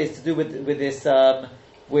it, by the way, is to do with this. It's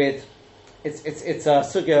a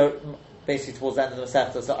sugya basically towards the end of the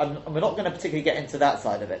Masechta. So we're not going to particularly get into that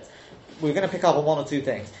side of it. We're going to pick up on one or two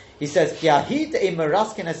things. He says, "Yahid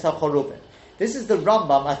emeraskin esachorubin." This is the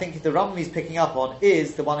Rambam. I think the Rambam he's picking up on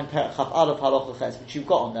is the one in Perek Chaf Aleph Halacha Ches, which you've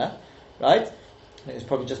got on there, right? I think it's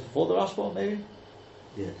probably just before the Rashba, maybe.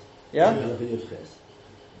 Yes. Yeah.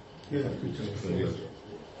 Yeah.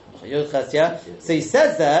 So he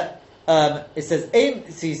says that it says aim.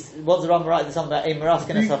 What's the Rambam write this on about aim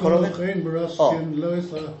meraskin esachorubin?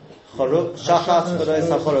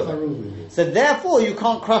 So therefore, you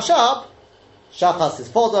can't crush up shachas is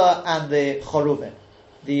fodder and the chorubin,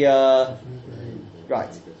 the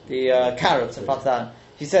carrots in front of that.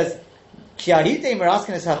 He says. It's for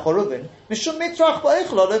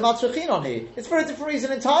a different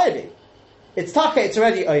reason entirely. It's taka, it's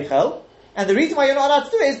already oichel, and the reason why you're not allowed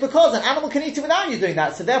to do it is because an animal can eat it without you doing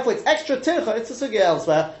that. So therefore, it's extra tircha. It's a sugya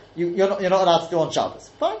elsewhere. You're not allowed to do on Shabbos.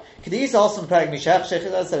 Fine. Kedisa also in Perek Mishach Sheikh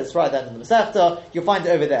said it's right then in the Masechta. You'll find it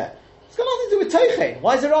over there. It's got nothing to do with teichein.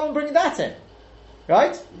 Why is the Rambam bringing that in?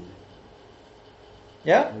 Right?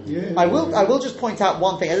 Yeah. I will just point out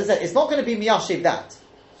one thing. As I said, it's not going to be miyashiv that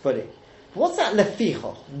fully. What's that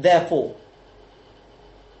leficho? Therefore.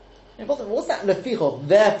 What's that leficho?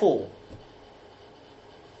 Therefore.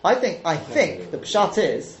 I think the pshat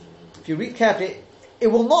is, if you read carefully, it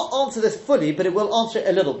will not answer this fully, but it will answer it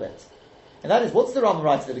a little bit. And that is, what's the Rambam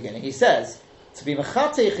right at the beginning? He says, to be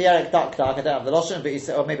mechatich yarek dak dak, I don't have the Lashon, but he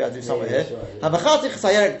said, or maybe I'll do somewhere here. Ha-mechatich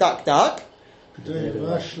yarek dak dak, kedei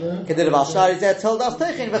v'ashlar, is there told us,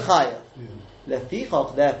 teichin v'chaya.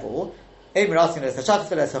 Lefichoch, therefore, what's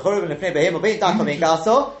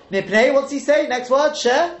he say? Next word,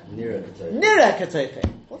 sheh? Nira ketochin.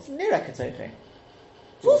 What's nira ketochin?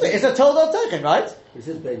 It's a told of tochin, right? He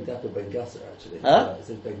says Ben Daka Ben Gasser actually. Huh? He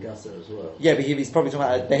says Ben Gasser as well. Yeah, but he's probably talking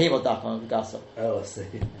about Behemoth Daka and Gasser. Oh, I see.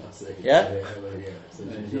 Yeah?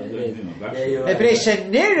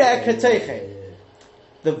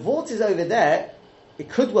 The vort is over there. It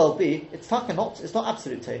could well be. It's taka, it's not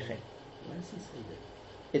absolute tochin.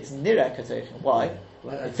 It's nira ketochin. Why?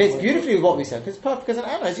 It fits beautifully with what we said. Because it's perfect. Because an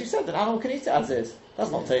animal, as you said, an animal can eat it as is.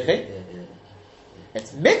 That's not tochin.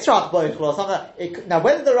 It's mitrach boichel or something. Now,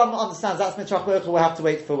 whether the Rambam understands that's mitrach boichel, we'll have to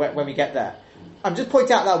wait for when we get there. I'm just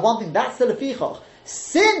pointing out that one thing. That's the lefichoch.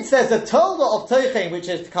 Since there's a tolda of tochin which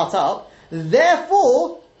is to cut up,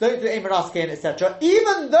 therefore don't do emiraskin, etc.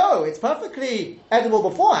 Even though it's perfectly edible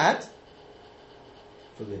beforehand.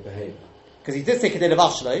 For the behavior. Because he did take a din of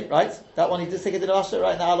ashlei, right? That one he did take a din of ashlei,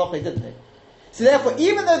 right? Now halacha, didn't he? So therefore,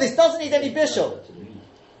 even though this doesn't need any bishul,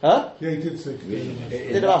 huh? Yeah, he did say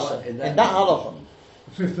din of ashlei in that halacha.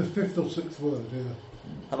 The fifth or sixth word, yeah.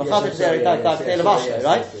 Right?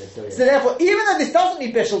 So therefore, even though this doesn't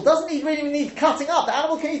need bishul, doesn't really need cutting up, the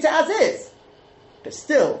animal can eat it as is. But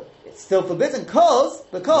still, it's still forbidden because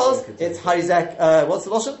it's harizek. What's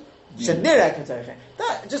the lashon? Shenirek ketochin.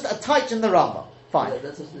 That just a tight in the Rambam. Fine.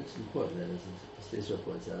 That's an interesting point there, as Israel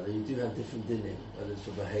points out. You do have different dinim, whether it's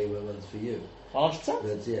for Bahayim, whether it's for you.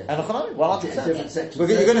 100%. Yeah. And 100%. Different sections.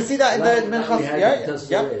 You're going to see that in the Minchas. Yeah.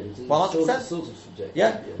 100%. 100%.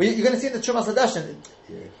 Yeah. Well, you're going to see in the Trumas Hadashin.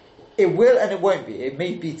 It will and it won't be. It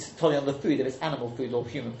may be totally on the food, if it's animal food or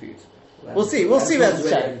human food. We'll see where it's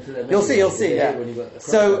checked. You'll see, yeah.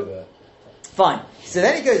 So, fine. So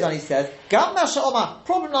then he goes on, he says, Gam Masha Omar,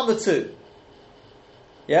 problem number 2.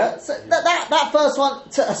 Yeah? So that first one,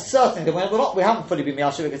 to a certain extent, we haven't fully been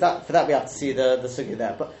Miyashu, because for that we have to see the sugya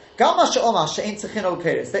there. But Gam Masha Omar, She'en Tzechin O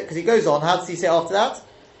Peres, because he goes on, how does he say after that?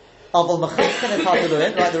 Aval Mechazken Et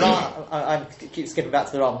HaDuluin, right, the Ram, I keep skipping back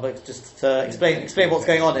to the Ram, but just to explain what's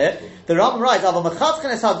going on here. The Ram writes, Aval Mechazken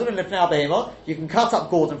Et HaDuluin Lifnei HaBehemah, you can cut up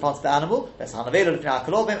gourd in front of the animal, there's Hanavela Lifnei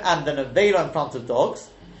HaKolobim, and then a Vela in front of dogs,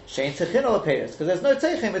 Shein Techin or Peres, because there's no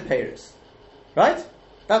Techin with Peres. Right?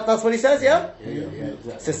 That's what he says, yeah? Yeah,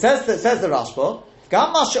 exactly. So says the Rashba,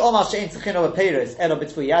 Gam Ma She'omar Shein Techin or Peres, Elo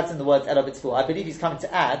B'tzvu, he adds in the word Elo B'tzvu. I believe he's coming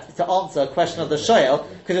to answer a question of the Shoel,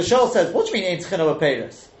 because the Shoel says, what do you mean Ein Techin or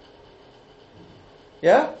Peres?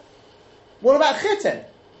 Yeah? What about chitin?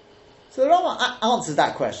 So the Rama answers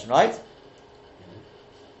that question, right?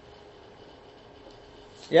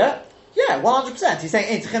 Yeah? Yeah, 100%. He's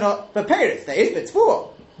saying, Ein Techin or Peres. There is B'tzvu.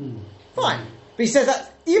 Fine. But he says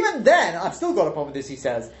that even then, I've still got a problem with this, he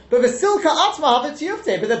says. But the silka atma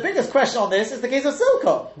havitiyufte. But the biggest question on this is the case of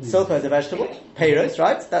silka. Silka is a vegetable. Peros,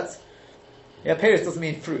 right? Peros doesn't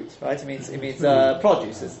mean fruit, right? It means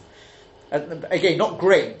produce. Again, not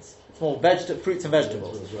grains. More fruits and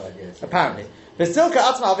vegetables. Right, yes. Apparently. V'silka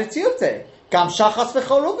atma v'tiyufte. Gam shachas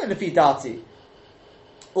v'chorumin lefi dati.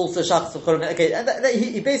 Also shachas v'chorumin. Okay, and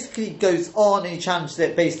he basically goes on and he challenges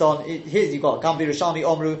it based on, here you've got, Gam b'Yerushalmi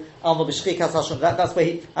omru, alma b'shchikas hashon. That's where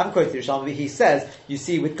I haven't quoted Yerushalmi, but he says, you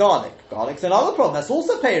see with garlic. Garlic's another problem. That's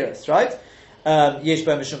also peiros, right? Yesh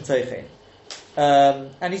bo mishum teichen.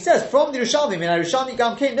 And he says from the Yerushalmi,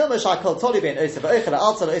 Gam Kein Nilma Shakal Toliben Osa V'Ochel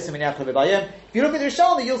Alta Osa Min Yachal V'Bayim. If you look at the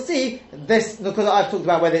Yerushalmi, you'll see this because I've talked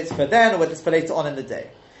about whether it's for then or whether it's for later on in the day.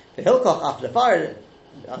 The Hilkoch Af Lefar,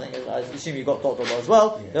 I assume you've got dot as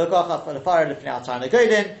well. The Hilkoch Af Lefar Lefnei Atayna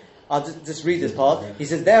Godin. I'll just read this part. He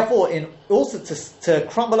says, therefore, in also to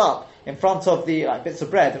crumble up in front of the bits of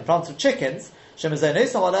bread in front of chickens,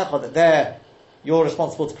 that you're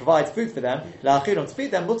responsible to provide food for them. To feed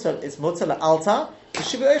them, it's mutter la'alta,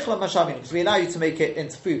 because we allow you to make it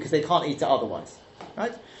into food because they can't eat it otherwise.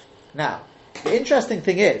 Right? Now, the interesting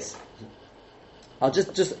thing is, I'll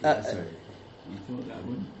just you thought that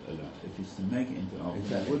wouldn't allow, if it's to make it into alcohol,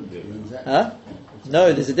 that wouldn't be allowed. Huh?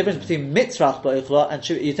 No, there's a difference between mitzrach ba'ochla and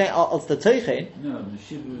shivu. You think it's the teichin? No, the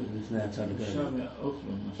shivu is now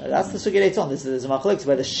that's the sugya later on. There's a machlokes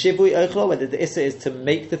whether shivui ochla, whether the issa is to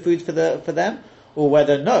make the food for them, or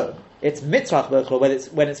whether no, it's mitzrach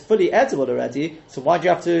ba'ochla, when it's fully edible already. So why do you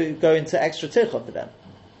have to go into extra tircha for them?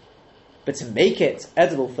 But to make it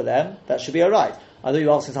edible for them, that should be alright. I thought you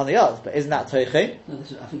were asking something else, but isn't that teichin? No, I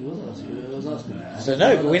think he was asking that. So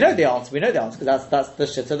no, but we know the answer. We know the answer because that's the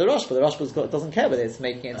shit of the Rashba. The Rashba doesn't care whether it's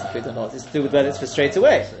making it into food or not. It's to do with whether it's for straight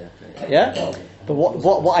away. Yeah. But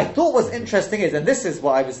what I thought was interesting is, and this is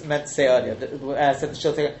what I was meant to say earlier. I said the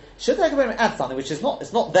Shiltei adds something which is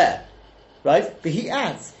not there, right? But he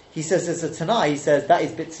adds. He says it's a tanai. He says that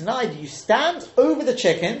is bit tanai. You stand over the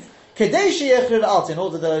chickens in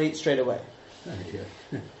order that they'll eat straight away.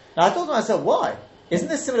 Now I thought to myself, why? Isn't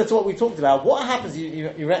this similar to what we talked about? What happens, you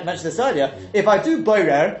mentioned this earlier, if I do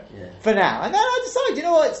boirer for now, and then I decide, you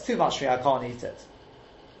know what, it's too much for me, I can't eat it.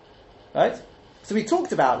 Right? So we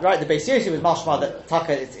talked about, right, the Beis Yosef with mashma, that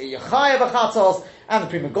taka, it's Yechaya b'chatzos, and the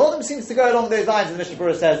Prima Golden seems to go along those lines, and the Mishnah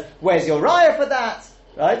Berurah says, where's your raya for that?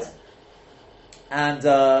 Right? And,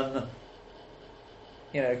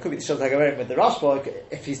 it could be the Shiltei HaGarim with the Rashba,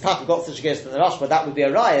 if he's taka got such a guest in the Rashba, that would be a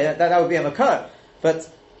raya, that would be a makar. But,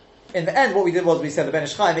 in the end, what we did was we said the Ben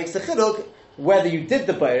Ish Chai makes the chiluk whether you did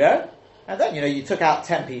the boirer and then you took out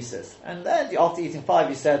 10 pieces, and then after eating 5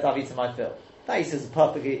 you said I've eaten my fill. That he says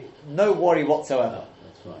perfectly no worry whatsoever.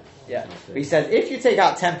 That's fine. Yeah, but he says if you take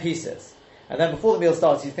out 10 pieces and then before the meal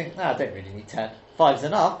starts you think I don't really need 10. 5's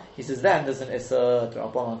enough. He says then there's an Issa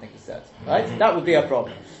Drabon, I think he said, right? That would be a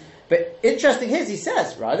problem. But interesting is he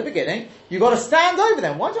says right at the beginning you've got to stand over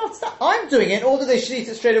them. Why do you have to stand? I'm doing it in order they should eat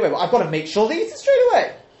it straight away. Well, I've got to make sure they eat it straight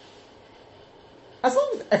away. As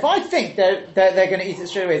long as, if I think they're going to eat it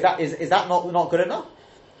straight away, is that not good enough?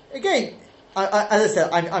 Again, as I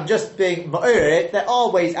said, I'm just being ma'orer. There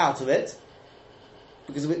are ways out of it,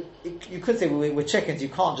 because you could say with chickens, you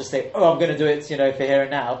can't just say, I'm going to do it, for here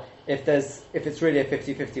and now. If it's really a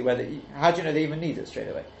 50-50, how do you know they even need it straight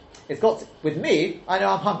away? It's got with me. I know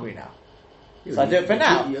I'm hungry now. Yeah, So I do it for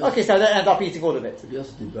now. you Okay, so I don't end up eating all of it. You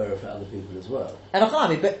also do borough for other people as well.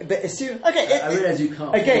 And but assume. Okay, I realise you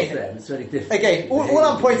can't again, force them. It's very different. Again, all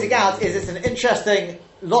I'm pointing out is it's an interesting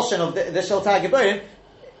lotion of the Shaltag Geborim.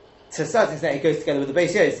 To a certain extent, it goes together with the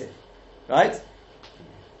Beis Yosef, right?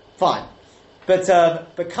 Fine, but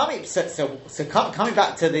coming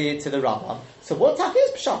back to the Rambam. So what tak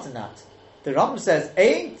is pshat in that? The Rambam says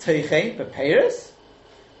ein teichen beperes.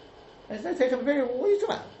 There's no teichen beperes. What are you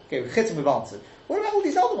talking about? Okay, chitim we've answered. What about all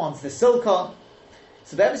these other ones? The silicon.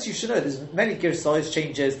 So the evidence you should know. There's many size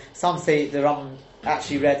changes. Some say the Rambam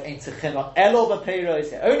actually read ein teichen elo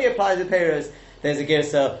beperes. It only applies to beperes. There's a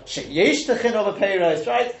girsa sheyesh teichen of beperes,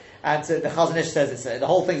 right? And the Chazon Ish says it's the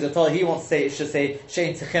whole thing's a Torah. He wants to say it should say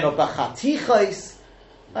shein teichen of bachatichos.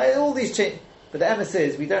 All these changes, but the emes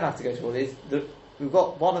is we don't have to go to all these. We've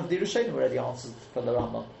got one of the Rishonim already answered for the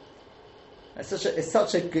Rambam. It's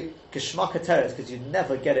such a geschmack teres because you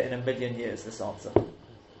never get it in a million years. This answer. Do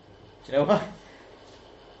you know why?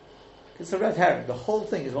 Because it's a red herring. The whole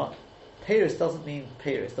thing is what Paris doesn't mean.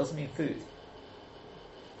 Paris doesn't mean food. Do you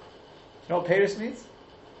know what Paris means?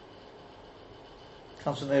 It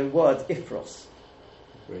comes from the word ifros.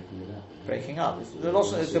 Breaking up. It's the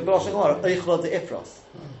Lashon Gemara. Eichlo de ifros.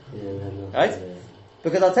 Right?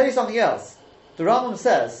 Because I'll tell you something else. The Rambam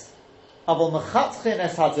says, "Avol mechatzchin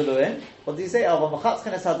es hadeluin." What do you say? "Avol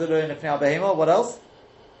mechatzchin es hadeluin lefnei behema." What else?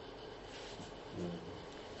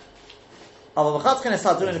 "Avol mechatzchin es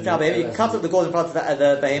hadeluin lefnei behema." You can cut up the gold in front of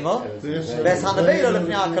the behema. Ves hanavelo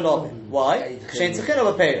lefnei hakalom. Why? Shein tzichin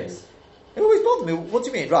over peiros. It always bothered me. What do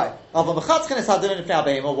you mean? Right? Avol mechatzchin es hadeluin lefnei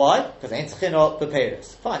behema. Why? Because ain't tzichin over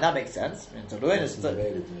peiros. Fine, that makes sense. Hadeluin is but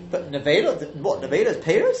nevelo. What nevelo is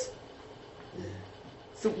peiros?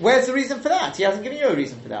 So where's the reason for that? He hasn't given you a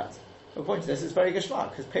reason for that. According to this, it's very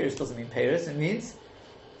geschmack, because Paris doesn't mean Paris, it means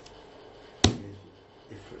for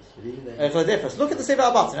difference. Look at the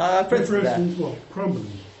Sefer button. I printed it there. What?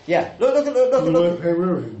 Crumbling. Yeah. Look.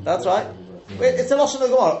 That's right. It's a Lashon of the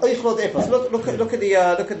Gemara. Look at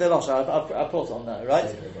the Lashon. I put it on there,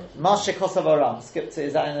 right? Mashe Kosav Aram. Skip to,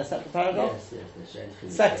 is that in the second paragraph?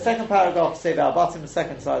 Yes. Second paragraph, Sefer button, the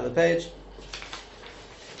second side of the page.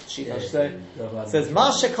 It says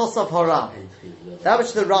Mashe Kosav Haram. That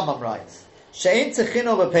which the Rambam writes. She'ein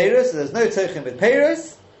techino b'peiros. There's no techin with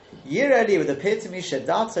peiros. Yireli would appear to me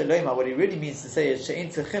shedatzo loima. What he really means to say is she'ein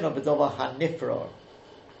techino b'dova hanifror.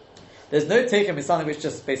 There's no techin with something which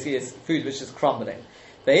just basically is food which is crumbling.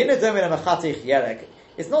 Ve'ina domin amachatich yerek.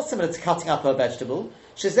 It's not similar to cutting up a vegetable.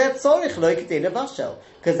 Shezeh tzorich lo kedei levashel.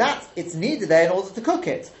 Because that it's needed there in order to cook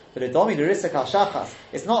it. But it's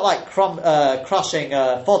not like crushing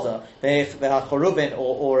fodder, they are chorubin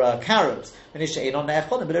or carobs,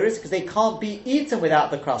 because they can't be eaten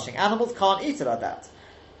without the crushing. Animals can't eat it like that.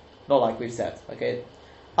 Not like we've said. Okay.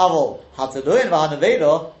 But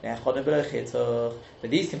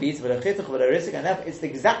these can be eaten with a chituch, with a risik, and it's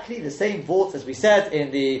exactly the same vort as we said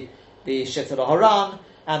in the Shetzah Haran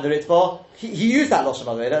and the Ritva. He used that loshon,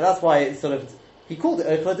 by the way. That's why it's sort of, he called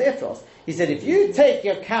it Ophla de Ifros. He said, if you take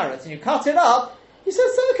your carrots and you cut it up, he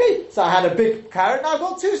says, okay, so I had a big carrot, now I've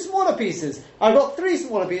got 2 smaller pieces. I've got 3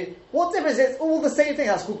 smaller pieces. What difference is it? It's all the same thing.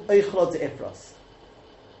 That's called Eichlod Ifros.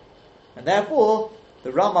 And therefore,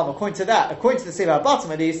 the Rambam, according to the Sefer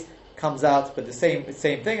bottom at least, comes out with the same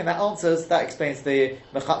thing, and that explains the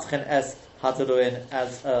Mechatzchen Es Hataluin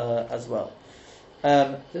as well.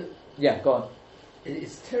 Yeah, go on.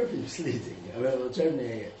 It's terribly misleading. I mean,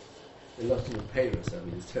 generally, a lot of the Paris,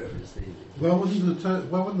 it's terribly misleading. Why wouldn't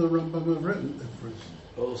the Rambam have written it for us?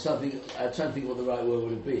 Or something, I'm trying to think what the right word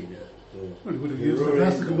would have been. Well, he would have used it.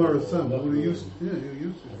 That's the Gemara thumb. He would have used it. Yeah, he would have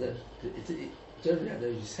used it. Generally, I know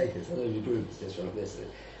you say this, I know you agree with this from this.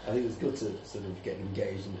 I think it's good to sort of get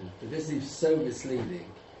engaged in it. But this is so misleading.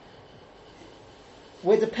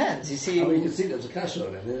 Well, it depends. You see, I mean, you can see there's a cash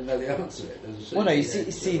on it. They didn't know the answer to it. Well, no. You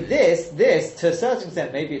see, this to a certain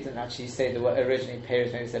extent, maybe it didn't actually say the word originally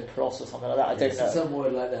Paris. Maybe it said pros or something like that. I don't know. Some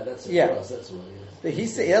word like that. That's a pros. That's what.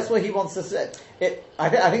 Yes. But that's what he wants to say. I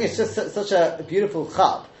think it's just such a beautiful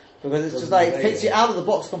chab because it's just like it takes you out of the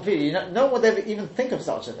box completely. No one would ever even think of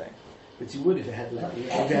such a thing. But you would if it had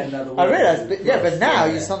another word. I realise, but now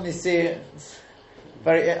you suddenly see it.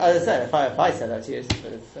 Very, as I said, if I said that to you,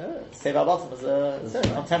 Seva Bottom was a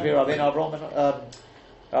contemporary Rabbeinu Avram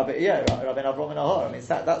Rabbeinu Avram and Ahor. I mean, it's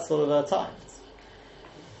that sort of time.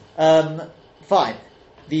 Fine.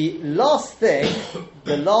 The last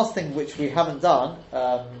thing which we haven't done,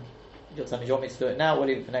 you'll tell me, do you want me to do it now or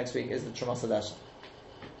leave it for next week, is the Trumas Hadasha.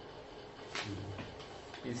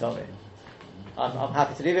 You tell me. I'm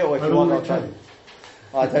happy to leave it, or if you want, I'll try.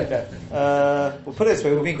 I don't know. We'll put it this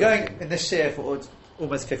way: we've been going in this year for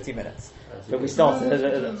almost 50 minutes. But we started.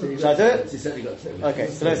 Should I do it? You said you got 10 minutes.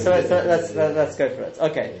 Okay, so let's go for it.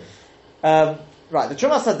 Okay. Right, the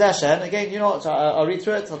Trumas Hadeshen, again, you know what, I'll read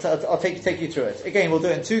through it, I'll take you through it. Again, we'll do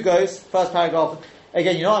it in 2 goes, first paragraph.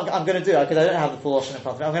 Again, you know what I'm going to do, because I don't have the full Lashon in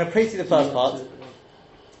front of me, I'm going to pray to the first part.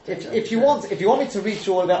 If you want me to read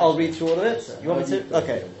through all of it, I'll read through all of it. You want me to?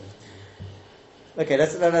 Okay. Okay,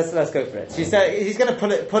 let's go for it. He said, he's going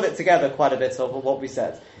to put it together quite a bit of what we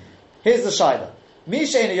said. Here's the Shaila.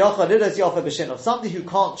 Of somebody who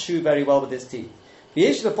can't chew very well with his teeth. And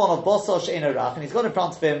he's got in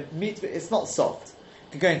front of him meat, it's not soft.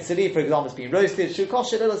 You can go in tzili, for example, it's been roasted,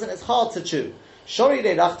 and it's hard to chew. Or you'd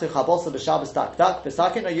have to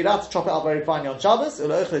chop it up very finely on Shabbos,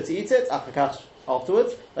 to eat it afterwards,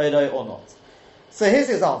 or not. So here's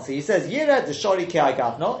his answer. He says, it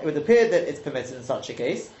would appear that it's permitted in such a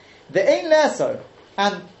case. The ein leso,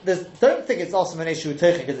 and don't think it's also an issue with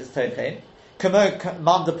teichin because it's teichin.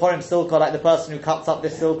 Man de porim silka, like the person who cuts up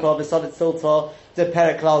this silka, the solid silka, the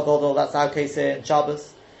periklal godol, that's our case here in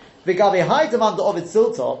Shabbos. V'gavi hai demand the ovid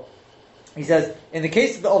silta. He says, in the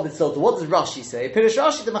case of the ovid silta, what does Rashi say? Pirish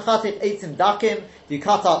Rashi the machatich eitzim dakim, you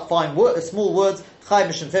cut up fine wood, small wood, chay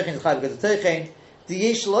mishum teichin, chay because of teichin. The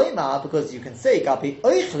yesh loima, because you can say, gabi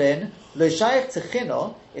oichlin, lo shayach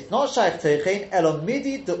techino, it's not shayach teichin, elo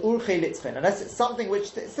midi de urche litzchin, unless it's something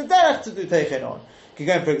which, it's the derech to do teichin on. You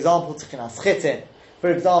can go, for example, teichin aschitin,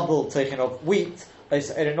 for example, teichin of wheat, or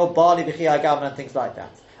barley, b'chiyah gavan, and things like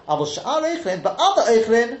that. But other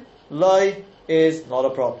eichlin, loy, is not a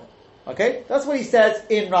problem. Okay? That's what he says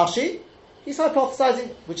in Rashi. He's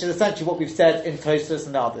hypothesizing, which is essentially what we've said in Tosfos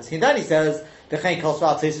and others. Then he says, B'chein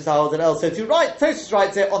kosra Tosfos ha'od and el. So Tosfos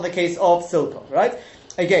writes it on the case of silka, right?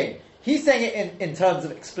 Again, he's saying it in terms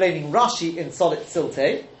of explaining Rashi in solid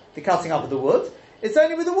silte, the cutting up of the wood. It's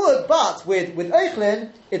only with the wood, but with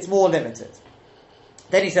eichlin, it's more limited.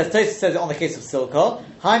 Then he says, Tosfos says it on the case of silka.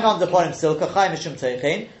 Haim am deponim silka, chaim mishum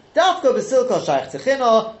teichin. Dafka b'silka shaykh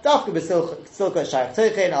techino, dafka b'silka shaykh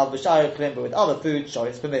teichin, al b'shayach klim, but with other food, sure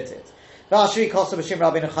it's permitted. The Ashri kosa b'shim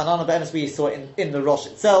Rabbeinu Chananah, but we saw it in the Rosh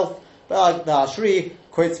itself. The Ashri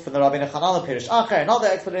quotes from the Rabbeinu Chananah, Pirish Acher, another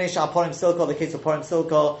explanation of Porim Silka, the case of Porim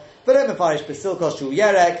Silka. V'lo mefarish b'silka shu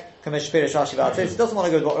yerek, kamish Pirish Rashi v'atzis. He doesn't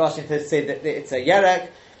want to go with what Rashi says, say that it's a yerek.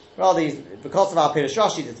 Rather, because of our Pirish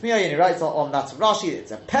Rashi, it's Miyah, and he writes on that of Rashi,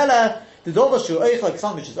 it's a pella. The dover shu oichel,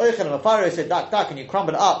 something which is oichel, and a fire said dak, and you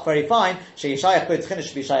crumble it up very fine. Shei yishayach quotes chinish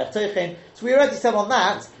should be shayach teichin. So we already said on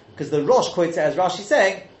that, because the Rosh quotes it as Rashi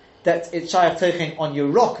saying, that it's shayach teichin on your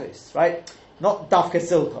rockers, right? Not dafka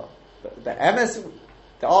silka. But the emes,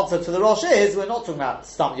 the answer to the Rosh is, we're not talking about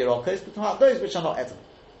stam yerokos, we're talking about those which are not edible.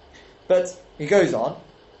 But he goes on,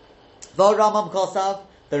 Vo Ramam Kosav,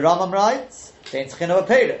 the Ramam writes, Dein Tzchino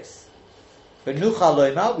Aperos. But Nucha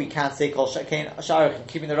Loima, we can't say Kol Shekein Asharich,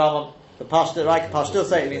 keeping the Ramam, the Pashto, right? Pashto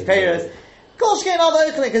say it means Peros. Kol Shekein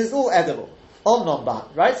Other Oichling, because it's all edible. Omnon Ban,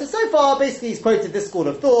 right? So far, basically, he's quoted this school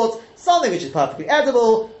of thought, something which is perfectly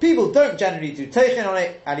edible. People don't generally do teichin on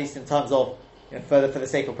it, at least in terms of, further for the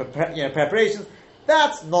sake of preparations.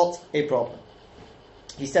 That's not a problem.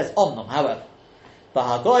 He says Omnom, however.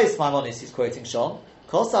 Bahagois Maimonis, he's quoting Shon,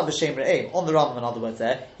 Kosa b'shem re'im, on the Rambam, in other words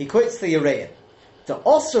there, he quotes the Yereim. The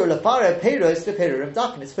Osur lefare peiros v'peirorim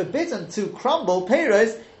dakim, it's forbidden to crumble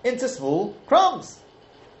peiros into small crumbs.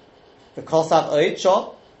 The Kosav Oid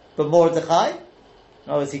Shon, but Mordechai, in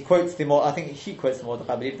other words, he quotes the more. I think he quotes the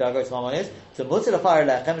Mordechai. I believe that goes to my is to mutter lefare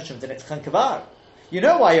lechem mishum denetchan kavar. You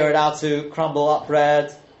know why you're allowed to crumble up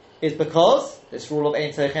bread is because this rule of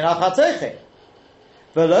ein teichin achat teichin.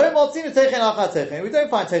 V'lo motzinu teichin achat teichin. We don't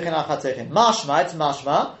find teichin achat teichin. Mashma, it's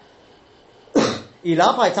mashma.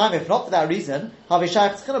 Ilam by time, if not for that reason, havi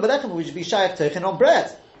shayach teichin belechem, we should be shayach teichin on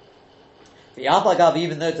bread. The Yabagav,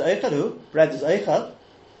 even though it's eichalu, bread is eichal.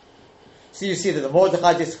 So you see that the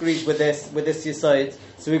Mordechai disagrees with this Yesod.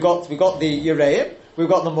 So we've got the Yereim, we've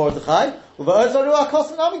got the Mordechai. Those are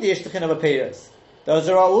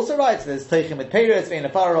also right. There's teichin with peiros, vein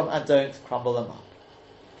afarom, and don't crumble them up.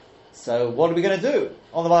 So what are we going to do?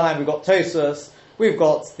 On the one hand, we've got Tosfos, we've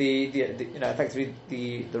got the effectively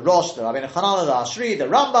the Rosh, the Rabbeinu Chananah, the Ashri, the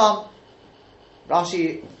Rambam,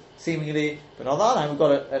 Rashi, seemingly, but on the other hand, we've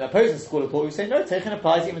got an opposing school of thought who say no, teichin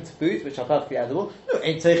applies even to foods which are perfectly edible. No,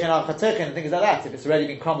 ain't teichin achat teichin and things like that. If it's already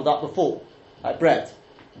been crumbled up before, like bread.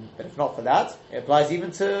 But if not for that, it applies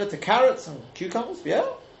even to carrots and cucumbers. Yeah.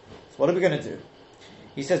 So what are we going to do?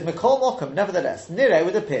 He says, Mikol Mokum, nevertheless, Nire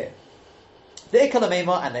would appear. The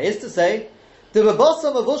Ikalamema, and there is to say, the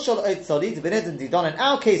Babasa Mavushal Oitzali, the Benedin Didon, in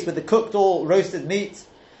our case with the cooked or roasted meat,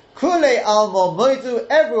 Kule Almo Modu,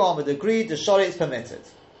 everyone would agree the Shari is permitted.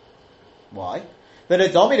 Why?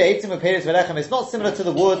 It's not similar to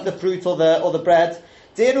the wood, the fruit, or the bread.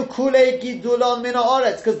 Because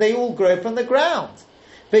they all grow from the ground.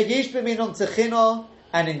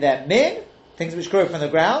 And in their min, things which grow from the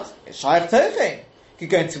ground, it's shaykh teichin. You could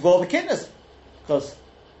go into Vor B'Kinnis. Because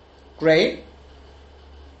grain,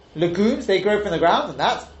 legumes, they grow from the ground, and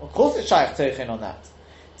that, of course, it's shaykh teichin on that.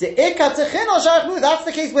 The ikar teichin or shaykh mu, that's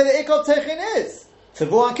the case where the ikar teichin is.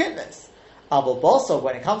 Tavur and Kinnis. Abel Bosso,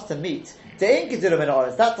 when it comes to meat, that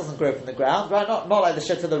doesn't grow from the ground, right? Not like the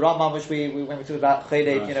shit of the Rambam, which we when we talk about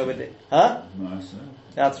Chedek, with it. Huh? Nice,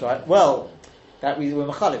 That's right. Well, that we were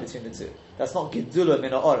machalik between the two. That's not Gedula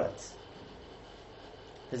min ha'oretz.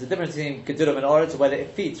 There's a difference between Gedula min ha'oretz and whether it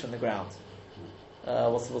feeds from the ground.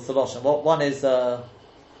 What's the lotion? One is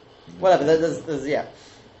whatever. There's yeah.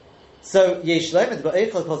 So Yeshloim, but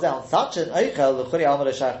Eichel calls out such an Eichel l'churi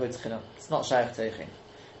alma shaykh v'tzchina. It's not shaykh teichin.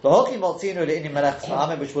 Which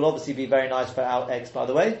will obviously be very nice for our eggs, by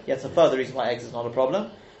the way. Yet a further reason why eggs is not a problem.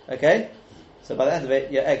 Okay? So by the end of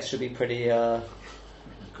it, your eggs should be pretty... yeah,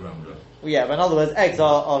 but in other words, eggs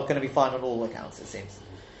are going to be fine on all accounts, it seems.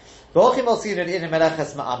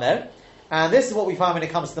 And this is what we find when it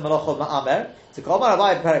comes to the Melach of Ma'amer. So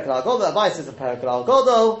Abai says in Perek Al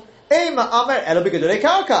Godol,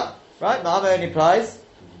 right? Ma'amer only applies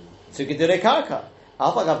to Gedurei Karka.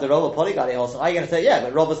 Alpha the Rob Polygali also. Are you going to say, yeah,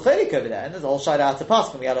 but Rob was Chaylik over there, and there's a whole shayla out to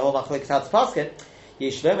Paskin. We had a whole machlik out to Paskin.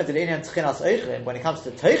 Yishlem et Elinian Tchinas Eichlin. When it comes to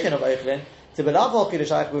Teichin of Eichlin, to Belav Hoki the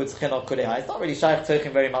Shaykh with Tchin Kulei. It's not really Shaykh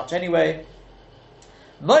Teichin very much anyway.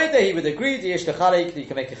 Moida he would agree. The Yesh Lechalik that you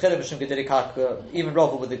can make a Chilim Mishum Gederi Karka. Even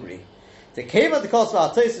Rob would agree. They came at the cost of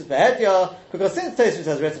our Tosus Behedya, because since Tosus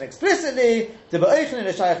has written explicitly, the Be'eichlin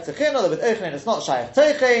is Shaykh Tchin, or the Be'eichlin is not Shaykh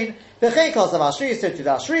Teichin. The Chaykas of Ashri, so to the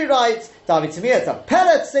Ashri writes, David Tamir, it's a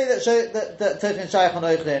pellet say that Teichin Shaykh on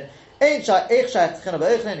Eichlin, Ein Shaykh Tchin of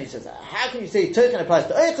Eichlin. He says, how can you say Teichin applies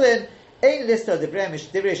to Eichlin? Ein Lister Divrei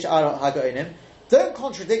Sha'ar HaGa'onim. Don't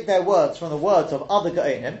contradict their words from the words of other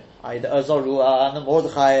Ga'onim, i.e. the Ozorua and the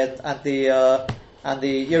Mordechai and the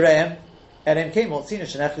Yereim. And then came what Sina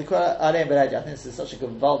Shanech Aleim Bereja. I think this is such a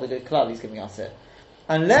good club he's giving us here.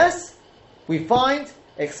 Unless we find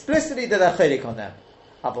explicitly that they're chaylik on them.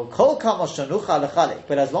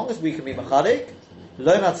 But as long as we can be machalik,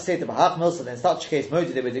 lo to say the bahach milsa, then in such a case,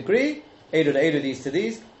 Modi they would agree, Eilu to Eilu, these to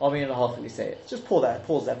these, or Min and half we say it. Just pause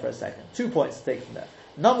there for a second. 2 points to take from there.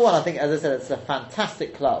 Number one, I think, as I said, it's a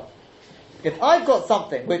fantastic club. If I've got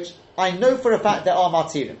something which I know for a fact there are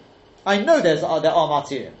martirim, I know there are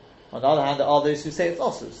martirim. On the other hand, there are those who say it's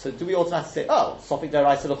also. So do we automatically say, oh, Sofik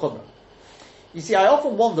Deraisa L'Chumrah? You see, I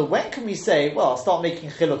often wonder, when can we say, well, I'll start making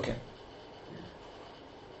chilukim?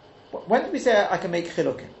 When do we say I can make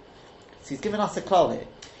chilukim? So he's given us a klal here.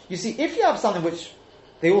 You see, if you have something which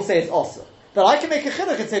they all say it's also, but I can make a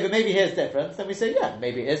chiluk and say, but maybe here's different, then we say, yeah,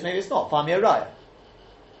 maybe it is, maybe it's not. Find me a raya.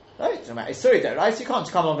 Right? It's sorry, right? So you can't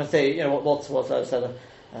come along and say, what's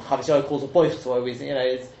Chavisho calls a boich, or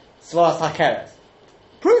it's Svaras HaKeret.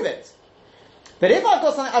 Prove it. But if I've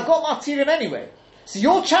got something, I've got martirim anyway. So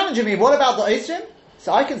you're challenging me, what about the Eisrim?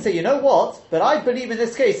 So I can say, you know what? But I believe in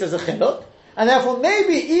this case there's a chiluk, and therefore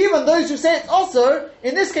maybe even those who say it's also,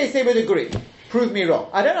 in this case they would agree. Prove me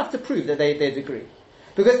wrong. I don't have to prove that they'd agree.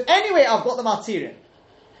 Because anyway I've got the martirim.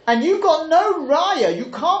 And you've got no raya, you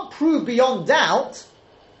can't prove beyond doubt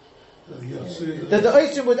that the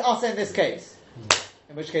Eisrim would also in this case.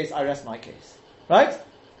 In which case I rest my case. Right?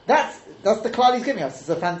 That's the klal he's giving us. It's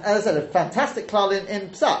as I said, a fantastic klal in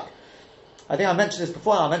Psak. I think I mentioned this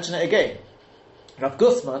before and I'll mention it again. Rav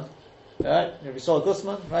Gusman, right? We saw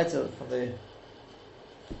Gusman, right? So from they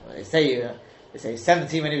say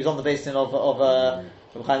 17 when he was on the basin of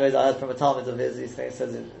Chaim Ozer. I heard from a Talmud of his, he says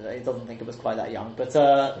he doesn't think it was quite that young, but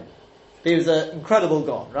he was an incredible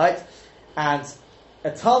Gon, right? And a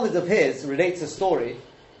Talmud of his relates a story.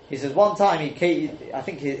 He says one time he came in and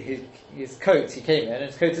his coat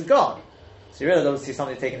is gone. So he realized obviously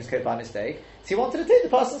somebody had taken his coat by mistake. So he wanted to take the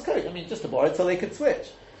person's coat. Just to borrow it till they could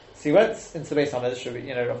switch. So he went into the base of Rav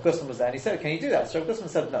Gusman was there and he said, can you do that? So Rav Gusman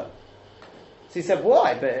said no. So he said,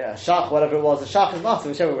 why? But Shach, whatever it was, the Shach is master,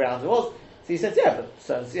 whichever round it was. So he said, yeah, but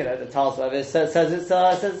so, the Tals, whatever it says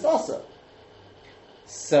it's also.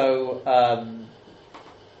 So Rav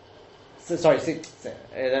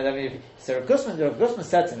Gusman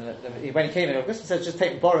said to him, when he came in, Rav Gusman said, just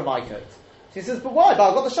borrow my coat. So he says, but why? But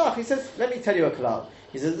I've got the Shach. He says, let me tell you a klal.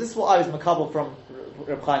 He says, this is what I was makabel from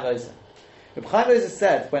Reb Chaim Ozer. Reb Chaim Ozer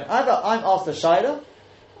said, whenever I'm asked a shayla,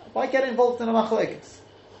 I get involved in a machlokes.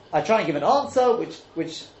 I try and give an answer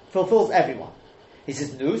which fulfills everyone. He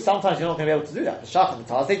says, no, sometimes you're not going to be able to do that. The Shach and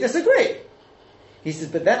the Taz, they disagree. He says,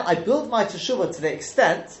 but then I build my teshuvah to the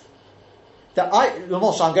extent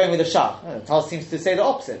I'm going with the Shach. The Taz seems to say the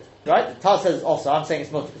opposite, right? The Taz says also, I'm saying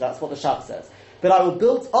it's mutter, because that's what the Shach says. But I will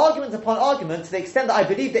build argument upon argument to the extent that I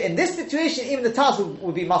believe that in this situation, even the Taz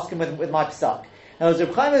would be masking with my Pesach. And as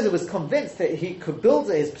Reb Chaim Ozer was convinced that he could build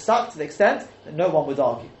his Pesach to the extent that no one would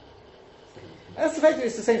argue. And that's effectively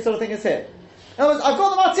it's the same sort of thing as here. In other words, I've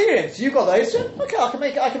got the Martyrium, so you've got the Osrim, okay, I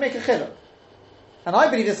can make a Chiluk. And I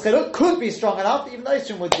believe this Chiluk could be strong enough that even the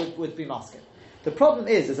Osrim would be masking. The problem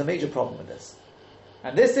is, there's a major problem with this.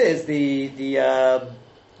 And this is the Devar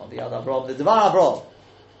Avram.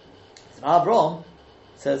 Avram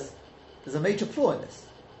says, there's a major flaw in this.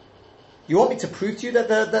 You want me to prove to you that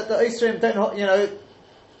the Osrim don't,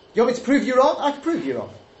 you want me to prove you wrong? I can prove you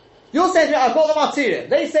wrong. You're saying, I've got the Martyrium.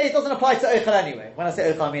 They say it doesn't apply to Eichel anyway. When I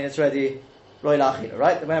say Eichel, I mean it's ready, Roy Lachila,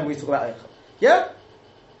 right? Whenever we talk about Eichel. Yeah?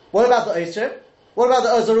 What about the Osrim? What about the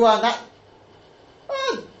Ozarua and that?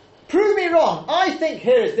 Prove me wrong. I think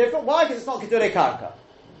here is different. Why? Because it's not Gedurei Karka.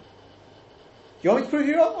 You want me to prove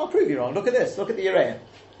you wrong? I'll prove you wrong. Look at this. Look at the Yereim.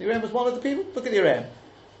 The Yereim was one of the people. Look at the Yereim.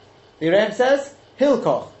 The Yereim says,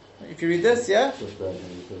 Hilkoch. If you read this, yeah?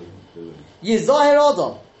 Yizahir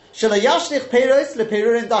Adam. Shela Yashlich Peiros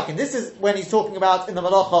LePeirurin Dakin. This is when he's talking about in the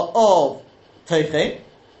Malacha of Teichin.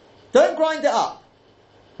 Don't grind it up.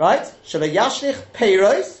 Right? Shela Yashlich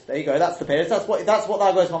Peiros. There you go. That's the Peiros. That's what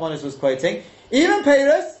Lagos Mamonis was quoting. Even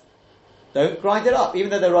Peiros, don't grind it up, even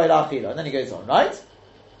though they're Roy Lachila. And then he goes on, right?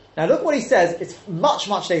 Now look what he says. It's much,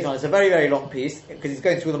 much later on. It's a very, very long piece, because he's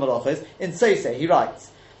going through the malachas. In Sosei, he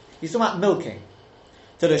writes, he's talking about milking.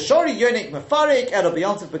 To the Shori Yonik Mefarik Ero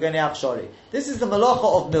B'Yontif B'Goneach Shori. This is the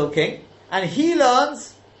malacha of milking, and he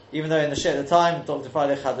learns, even though in the shit at the time, Dr.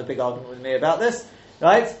 Freilich had a big argument with me about this,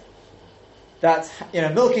 right? That,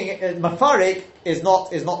 milking, Mefarik is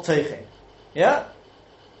not Teichin. Yeah?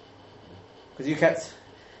 Because you kept...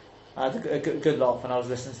 I had a good laugh when I was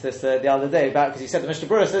listening to this the other day about, because you said the Mishnah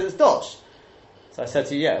Berurah says it's Dosh. So I said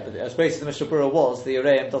to you, yeah, but as great as the Mishnah Berurah was, the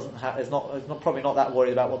Yereim is probably not that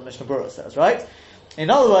worried about what the Mishnah Berurah says, right? In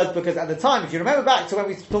other words, because at the time, if you remember back to when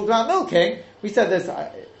we talked about milking, we said this,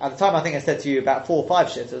 at the time I think I said to you about 4 or 5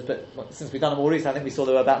 shitters, but since we've done them all recently, I think we saw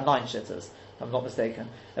there were about 9 shitters, if I'm not mistaken,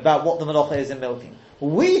 about what the malacha is in milking.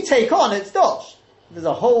 We take on its Dosh. There's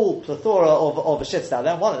a whole plethora of a shitters out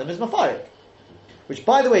there, and one of them is Mefarik. Which,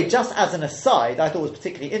 by the way, just as an aside, I thought was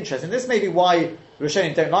particularly interesting. This may be why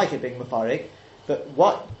Rishonim don't like it being Mefarik, but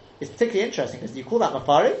what is particularly interesting is, do you call that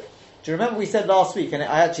Mefarik? Do you remember we said last week, and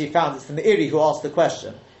I actually found it's from the Iri who asked the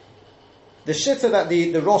question, the shitta that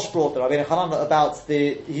the Rosh brought, the Rabbeinu Hanan, about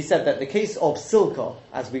he said that the case of Silka,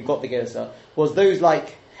 as we've got the Gersa, was those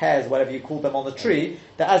like hairs, whatever you call them on the tree,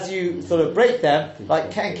 that as you sort of break them, like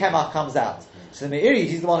Ken Kemach comes out. So the Meiri,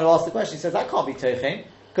 he's the one who asked the question, he says, that can't be Teichin,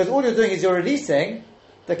 because all you're doing is you're releasing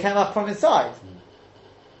the Kemach from inside.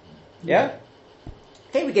 Yeah?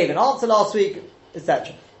 Okay, we gave an answer last week,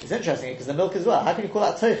 etc. It's interesting, because the milk as well, how can you call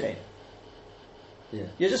that Teichin? Yeah.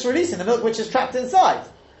 You're just releasing the milk which is trapped inside.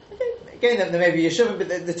 Okay. Again, then maybe you shouldn't, but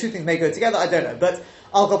the two things may go together, I don't know. But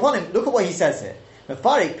I'll go upon him, look at what he says here.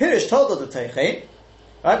 Mefarik Pirish told of the Teichin,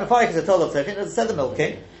 right? Mefarik is a told of Teichin, as I said, the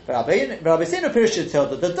milking. But Rabbi Sinu Pirish is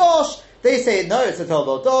told of the Dosh. They say no, it's a told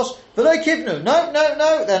of Dosh. V'lo Kivnu,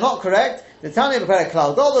 no, they're not correct. The Tanya Perek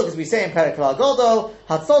Klal Godol, because we say in Perek Klal Godol,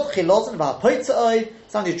 Hatzot Chilozan v'Hapoitzoi,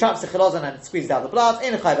 somebody who traps the Chilozan and squeezes out the blood.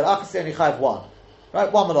 In a Chayv al-Achas, only Chayv 1, right?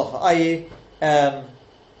 1 malacha, i.e.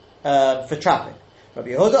 For trapping. Rabbi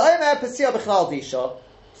Yehuda Omer Pesiyah b'Chlal Disha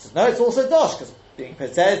says no, it's also Dosh because being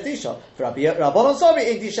Pesiyah is Disha. For Rabbanon Sobi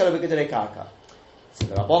in Disha leBegedurei Karka. So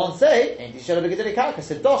the Rabbanon say in Disha leBegedurei Karka.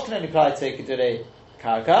 So Dosh can only apply to Gedurei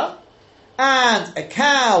Karka, and a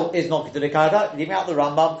cow is not Gedurei Karka. Leaving out the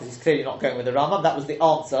Rambam because he's clearly not going with the Rambam. That was the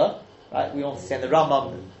answer, right? We want to say in the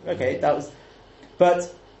Rambam. Okay, that was.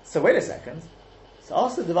 But so wait a second. So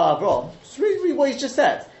after the Devar Avram, just read what he's just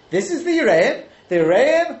said. This is the Yereim. The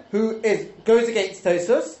Yereim who goes against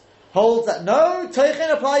Tosfos holds that no,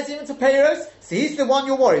 Teichin applies even to Peiros, so he's the one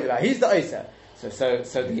you're worried about. He's the Oser. So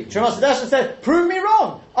the Trumas Hadashim said, prove me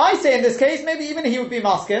wrong. I say in this case, maybe even he would be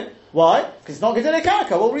masking. Why? Because it's not Gedurei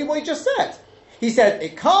Karka. Well, read what he just said. He said,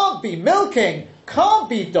 it can't be milking, can't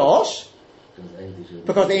be Dosh,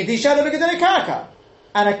 because the Indi Shadab is Gedurei Karka.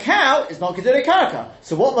 And a cow is not Gedurei Karka.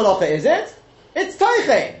 So what malacha is it? It's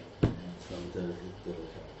Teichin.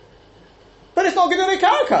 But it's not Gedurei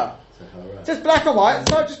Karka. It's just black and white,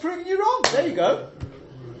 so I'm just proving you wrong. There you go.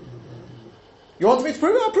 You want me to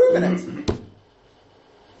prove it? I'm proving it.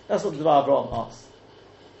 That's what the Devar Avram asked.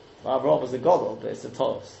 Devar Avram was a godel, but it's a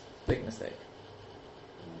Toros. Big mistake.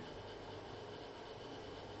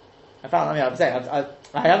 I'm saying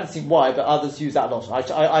I haven't seen why, but others use that lotion.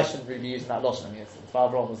 I shouldn't really be using that lotion. I mean, if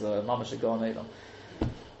Avram was a mama should go on Edom.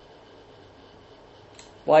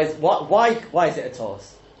 Why is it a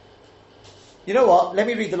toss? You know what? Let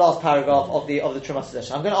me read the last paragraph of the Trumas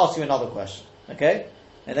session. I'm going to ask you another question, okay?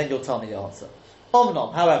 And then you'll tell me the answer.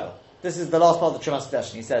 Omnom, however, this is the last part of the Trumas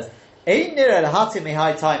session. He says, it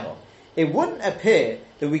wouldn't appear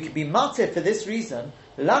that we could be matir for this reason,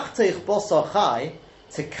 lachteich bosar chai,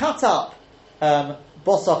 to cut up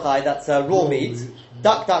bosar chai, that's raw meat,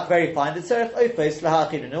 duck very fine, the tzeref ofos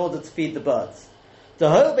lahachil, in order to feed the birds. The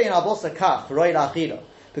whole bein bosar kach roi lachila,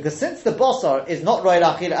 because since the bosar is not roi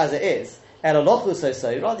lachila as it is,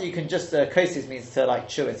 rather you can just kosis means to like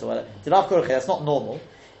chew it or whatever. That's not normal.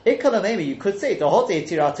 Maybe you could say the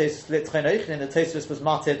Tosfos was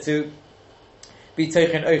matir to be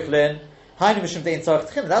tochen ochlin.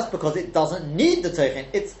 That's because it doesn't need the tochen.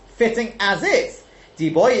 It's fitting as is. You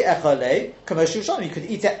could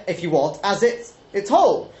eat it if you want as it's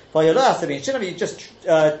whole. You just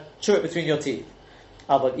chew it between your teeth.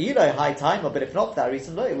 But if not for that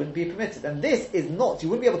reason, it wouldn't be permitted. And this is not, you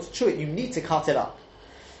wouldn't be able to chew it, you need to cut it up.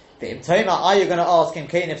 Are you going to ask him,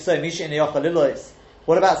 if so,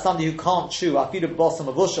 what about somebody who can't chew,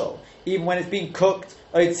 even when it's being cooked,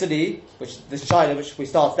 which the shaila which we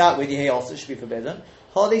started out with, he also should be forbidden.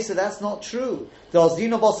 So that's not true. There you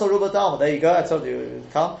go, I told you,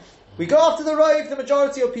 come. We go after the rove, the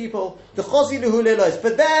majority of people, the chosi luhu lilos. For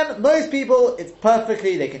them, most people, it's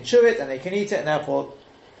perfectly, they can chew it and they can eat it, and therefore,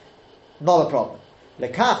 not a problem.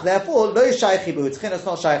 Lekach, therefore, lo shaychi b'hu tzchin, it's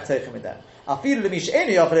not shaykh teichim with them. Afilu l'mish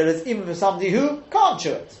enu yochel lilos, even for somebody who can't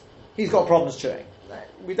chew it. He's got problems chewing.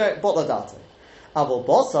 We don't bother that. Avol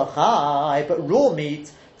bosar chai, but raw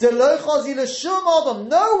meat, de lo chosi l'shum adam,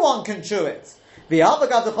 no one can chew it. Are you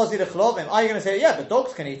going to say, yeah, but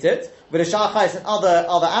dogs can eat it, but the shachais and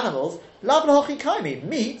other animals,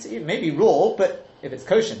 meat, it may be raw, but if it's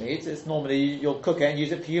kosher meat, it's normally you'll cook it and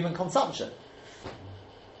use it for human consumption.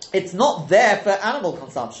 It's not there for animal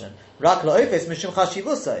consumption.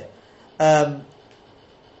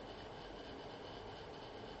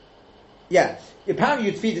 Yeah, apparently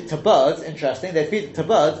you'd feed it to birds, interesting, they'd feed it to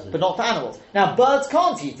birds, but not for animals. Now, birds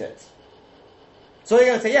can't eat it. So you're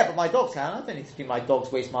going to say, yeah, but my dogs can. I don't need to feed my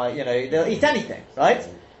dogs, waste my, they'll eat anything, right?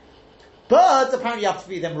 Birds, apparently you have to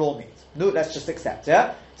feed them raw meat. No, let's just accept,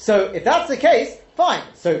 yeah? So if that's the case, fine.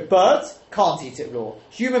 So birds can't eat it raw.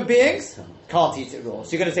 Human beings can't eat it raw.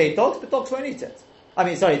 So you're going to say dogs, but dogs won't eat it. I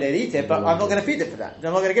mean, sorry, they'll eat it, but I'm not going to feed it for them. I'm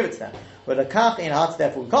not going to give it to them. Well, the kach in heart,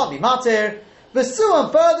 therefore we can't be matir.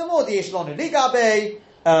 V'suam, furthermore, the ishlonu ligabe,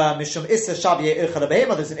 Mishum Issa Shabiyeh Uchel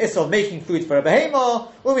Behema, there's an Issa of making food for a Behema,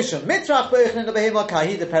 or Mishum Mitrach Beuchel the Behema,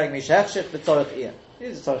 Kahi the Perek Mishachshich, the Tzorech Ian.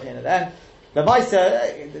 Here's the Tzorech Ian at the end. The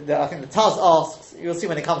Maisa, I think the Taz asks, you'll see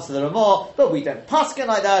when it comes to the Ramah, but we don't paskin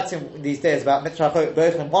like that in these days about Mitrach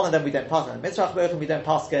Beuchel. One of them we don't paskin, Mitrach Beuchel we don't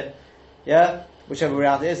paskin, yeah, whichever way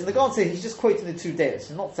around it is. And the Gaon says he's just quoting the two days,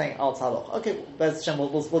 he's not saying Al Taloch. Okay,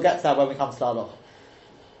 we'll get to that when we come to Taloch.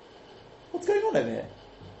 What's going on over here?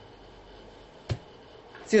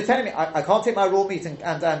 So you're telling me I can't take my raw meat and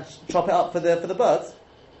chop it up for the birds?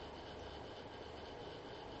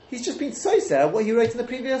 He's just been so sad what he wrote in the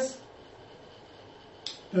previous.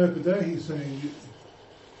 No, but there he's saying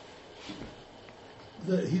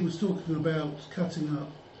that he was talking about cutting up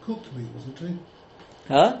cooked meat, wasn't he?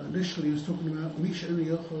 Huh? Initially he was talking about Misha and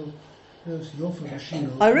Yochel.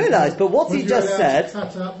 I realise, but what he just said.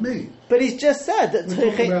 Cut up meat. But he's just said that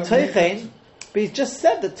Teichen. But he's just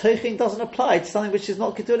said that Teichen doesn't apply to something which is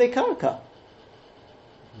not Gedulei Karka.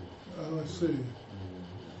 Oh, I see.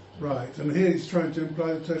 Right, and here he's trying to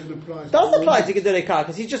imply that Teichen applies. Doesn't apply to Gedulei Karka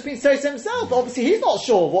because he's just been so himself. Obviously, he's not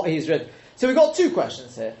sure what he's read. So we've got two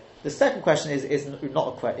questions here. The second question is not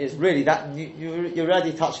a question. Is really that you're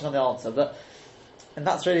already touching on the answer, and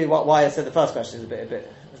that's really why I said the first question is a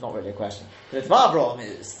bit. It's not really a question. But it's Avram.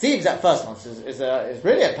 It seems that first answer is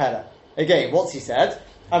really a pella. Again, what's he said?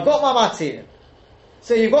 I've got my matinim.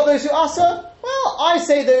 So you've got those who asa? Well, I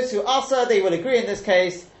say those who asa, they will agree in this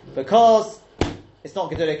case, because it's not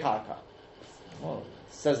Gedulei Karka. Well,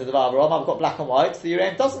 says the Avraham, I've got black and white, the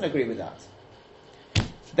Uraim doesn't agree with that.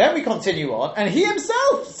 Then we continue on, and he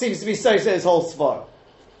himself seems to be so his whole svara.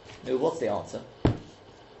 No, what's the answer?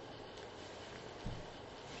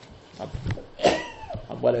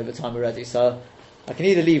 I'm well over time already, so I can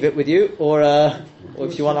either leave it with you, or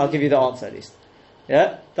if you want, I'll give you the answer at least.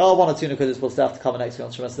 Yeah? There are one or two nukudas we'll still have to cover next week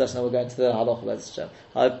on Shemar Session, and we'll go into the halacha.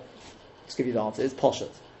 I'll just give you the answer. It's poshet.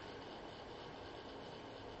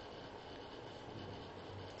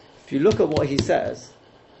 If you look at what he says,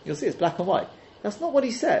 you'll see it's black and white. That's not what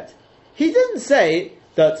he said. He didn't say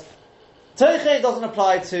that Teichen doesn't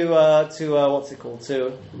apply to what's it called,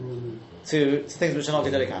 to things which are not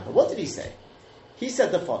Gedolei Karka. What did he say? He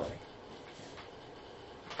said the following.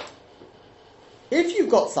 If you've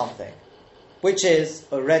got something which is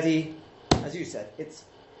already, as you said, it's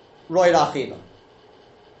Roy Lachila.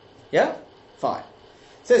 Yeah? Fine.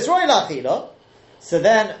 So it's Roy Lachila. So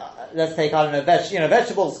then, let's take, I don't know,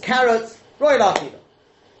 vegetables, carrots, Roy Lachila.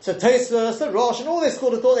 So Tosfos, the Rosh, and all this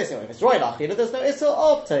school of thought, they say, well, if it's Roy Lachila, there's no Issa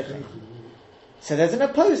of Teichen. So there's an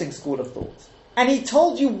opposing school of thought. And he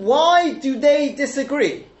told you, why do they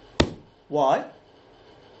disagree? Why?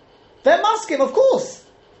 They're maskim, of course.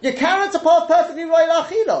 Your carrots are perfectly Roy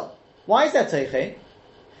Lachila. Why is there Teichen?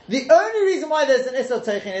 The only reason why there's an Issa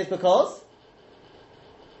Teichen is because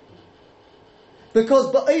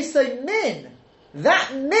Ba'isay Min,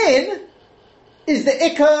 that Min is the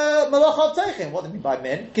Ikka Malach of Teichen. What do they mean by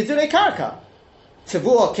Min? Gidulei Karka.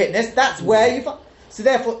 Tavua Kitness, that's where you find. So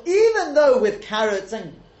therefore, even though with carrots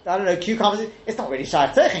and, I don't know, cucumbers, it's not really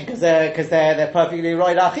Shaykh Teichen, because they're perfectly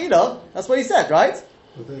Roy Lachila. That's what he said, right?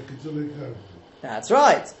 But they're Gidulei Karka. That's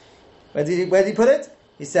right. Where did he put it?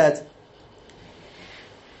 He said,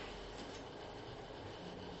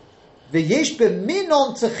 V'yesh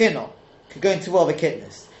b'minon tchino, could go into all the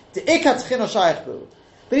kitness. The ikka tchino shayach bu.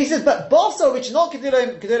 But he says, but boso, which not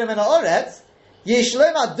kedulem min ha'oretz, yesh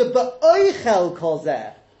lema de ba'oichel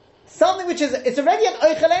kozeh. Something which is, it's already an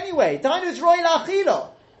oichel anyway. Dainu is roy la'achilo.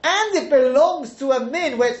 And it belongs to a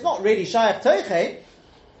min where it's not really shayach toiche.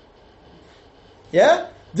 Yeah?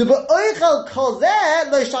 The ba'oichel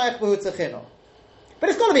kozeh lo shayach bu tchino. But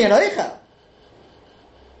it's got to be an oichel.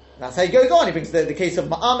 That's how he goes on. He brings the case of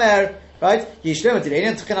Ma'amer, right? Yishlema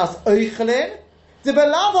Dilein Tchinas Oichelin. The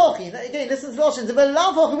Belavochin, again, listen to Loshin, the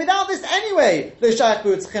Belavochin, without this anyway, the Shaykh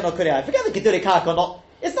Bu Tchino Kuriyah. Forget the Gedulei Karka or not.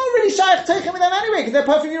 It's not really Shaykh Teichen with them anyway, because they're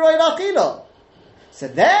perfectly Roy Lachila. So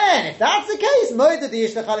then, if that's the case, Moed the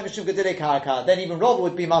Yishlachalim Mishum Gedulei Karka, then even Rob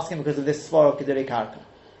would be masking because of this swar of Gedulei Karka.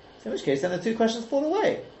 So in which case, then the two questions fall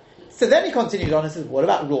away. So then he continues on and says, what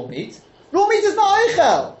about raw meat? Raw meat is not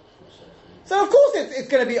Eichel. So of course it's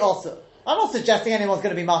going to be also. I'm not suggesting anyone's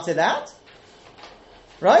going to be matir that.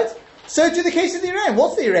 Right? So to the case of the Iran,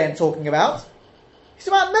 what's the Iran talking about? He's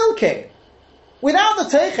about milking. Without the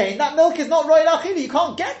teichen, that milk is not roy lachila. You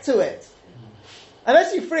can't get to it.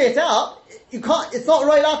 Unless you free it out, you can't, it's not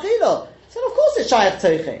roy lachila. So of course it's shayach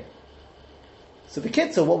teichen. So the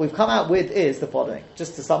kitzur, what we've come out with is the following.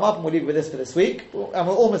 Just to sum up, and we'll leave it with this for this week. And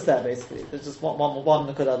we're almost there basically. There's just one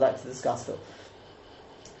that I'd like to discuss though.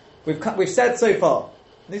 We've said so far,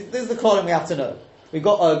 this is the column we have to know. We've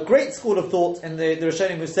got a great school of thought in the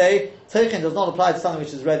Rishonim who say Teichen does not apply to something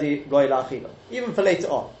which is ready Roy Lachila, even for later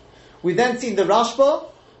on. We've then seen the Rashba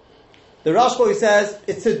who says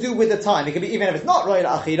it's to do with the time. It can be even if it's not Roy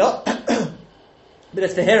Lachila, but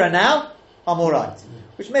it's for here and now, I'm alright.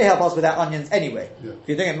 Which may help us without onions anyway. Yeah. If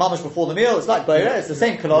you're doing it mamash before the meal, it's like Boira, it's the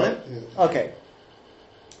same kalolim. Yeah. Okay.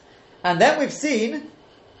 And then we've seen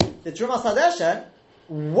the Trumas Hadeshen.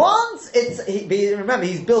 Once remember,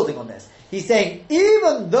 he's building on this. He's saying,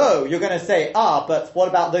 even though you're going to say, but what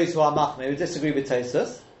about those who are machmir, who disagree with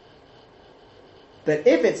Tosfos? But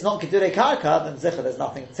if it's not Gedulei Karka, then Zicha, there's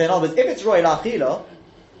nothing. So in other words, if it's Roy Lachila,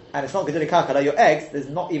 and it's not Gedulei Karka, like your eggs, there's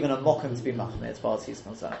not even a mokum to be machmir, as far as he's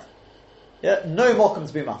concerned. Yeah, no mokum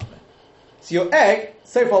to be machmir. So your egg,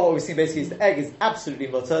 so far what we've seen basically is the egg is absolutely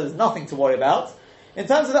mutter, there's nothing to worry about. In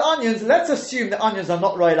terms of the onions, let's assume the onions are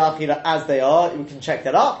not roy lachila as they are. We can check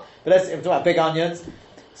that up. But if we're talking about big onions,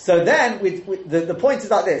 so then the point is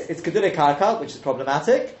like this: it's kedulei karka, which is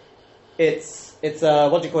problematic. It's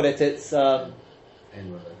what do you call it? It's ein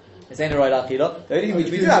roy lachila. The only thing which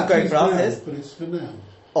we do have going for us is, but it's for now.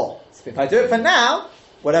 So if I do it for now,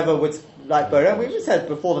 whatever would like Borer, we said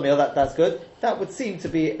before the meal that's good. That would seem to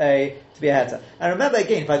be a heter. And remember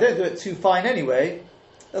again, if I don't do it too fine anyway,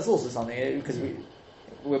 that's also something because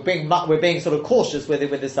we're being sort of cautious with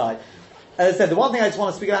this side. As I said, the one thing I just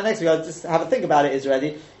want to speak about next week, I'll just have a think about it is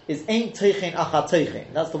ein teichen achat teichen.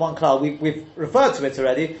 That's the one cloud we've referred to it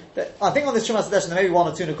already. I think on this Shumas Hadeshen there may be one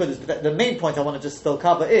or two nukudas, but the main point I want to just still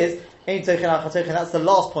cover is ein teichen achat teichen. That's the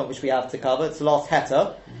last point which we have to cover. It's the last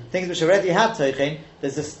heter. Things which already have teichen.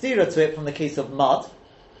 There's a stira to it from the case of mud.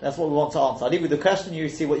 That's what we want to answer. I'll leave with the question, you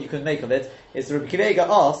see what you can make of it. Is Rabbi Kiva Eiger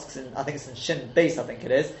asks, and I think it's in Shin Beis,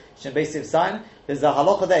 Shin Beis Siv Sign, there's a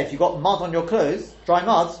halacha there, if you've got mud on your clothes, dry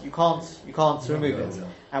mud, you can't remove it.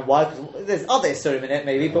 And why? Because there's other isurim in it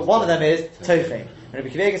maybe, but one of them is tochen. And Rabbi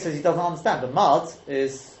Kiva Eiger says he doesn't understand, but mud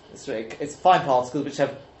it's fine particles which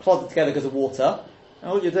have clogged together because of water, and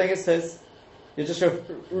all you're doing is you're just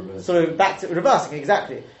sort of back to reversing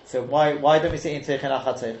exactly. So why don't we say in tochen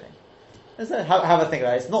achat tochen? Have a think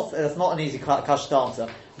about it. It's not an easy kashed answer.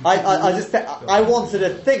 I wanted to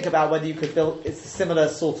think about whether you could build. It's a similar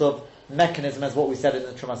sort of mechanism as what we said in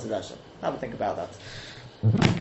the Trumas Hadashim. Have a think about that.